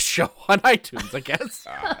review this show on iTunes, I guess.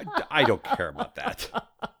 I don't care about that.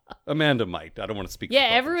 Amanda might. I don't want to speak. Yeah, for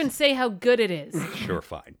both of everyone us. say how good it is. Sure,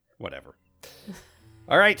 fine. Whatever.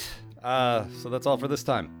 All right. So that's all for this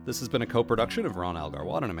time. This has been a co-production of Ron Algar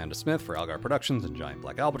Watt and Amanda Smith for Algar Productions and Giant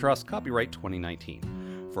Black Albatross, copyright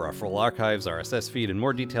 2019. For our full archives, RSS feed, and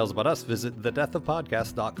more details about us, visit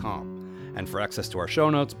thedeathofpodcast.com. And for access to our show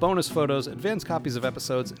notes, bonus photos, advanced copies of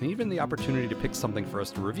episodes, and even the opportunity to pick something for us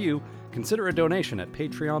to review, consider a donation at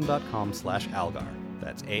patreon.com/algar.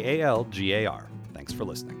 That's AALGAR. Thanks for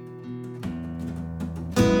listening.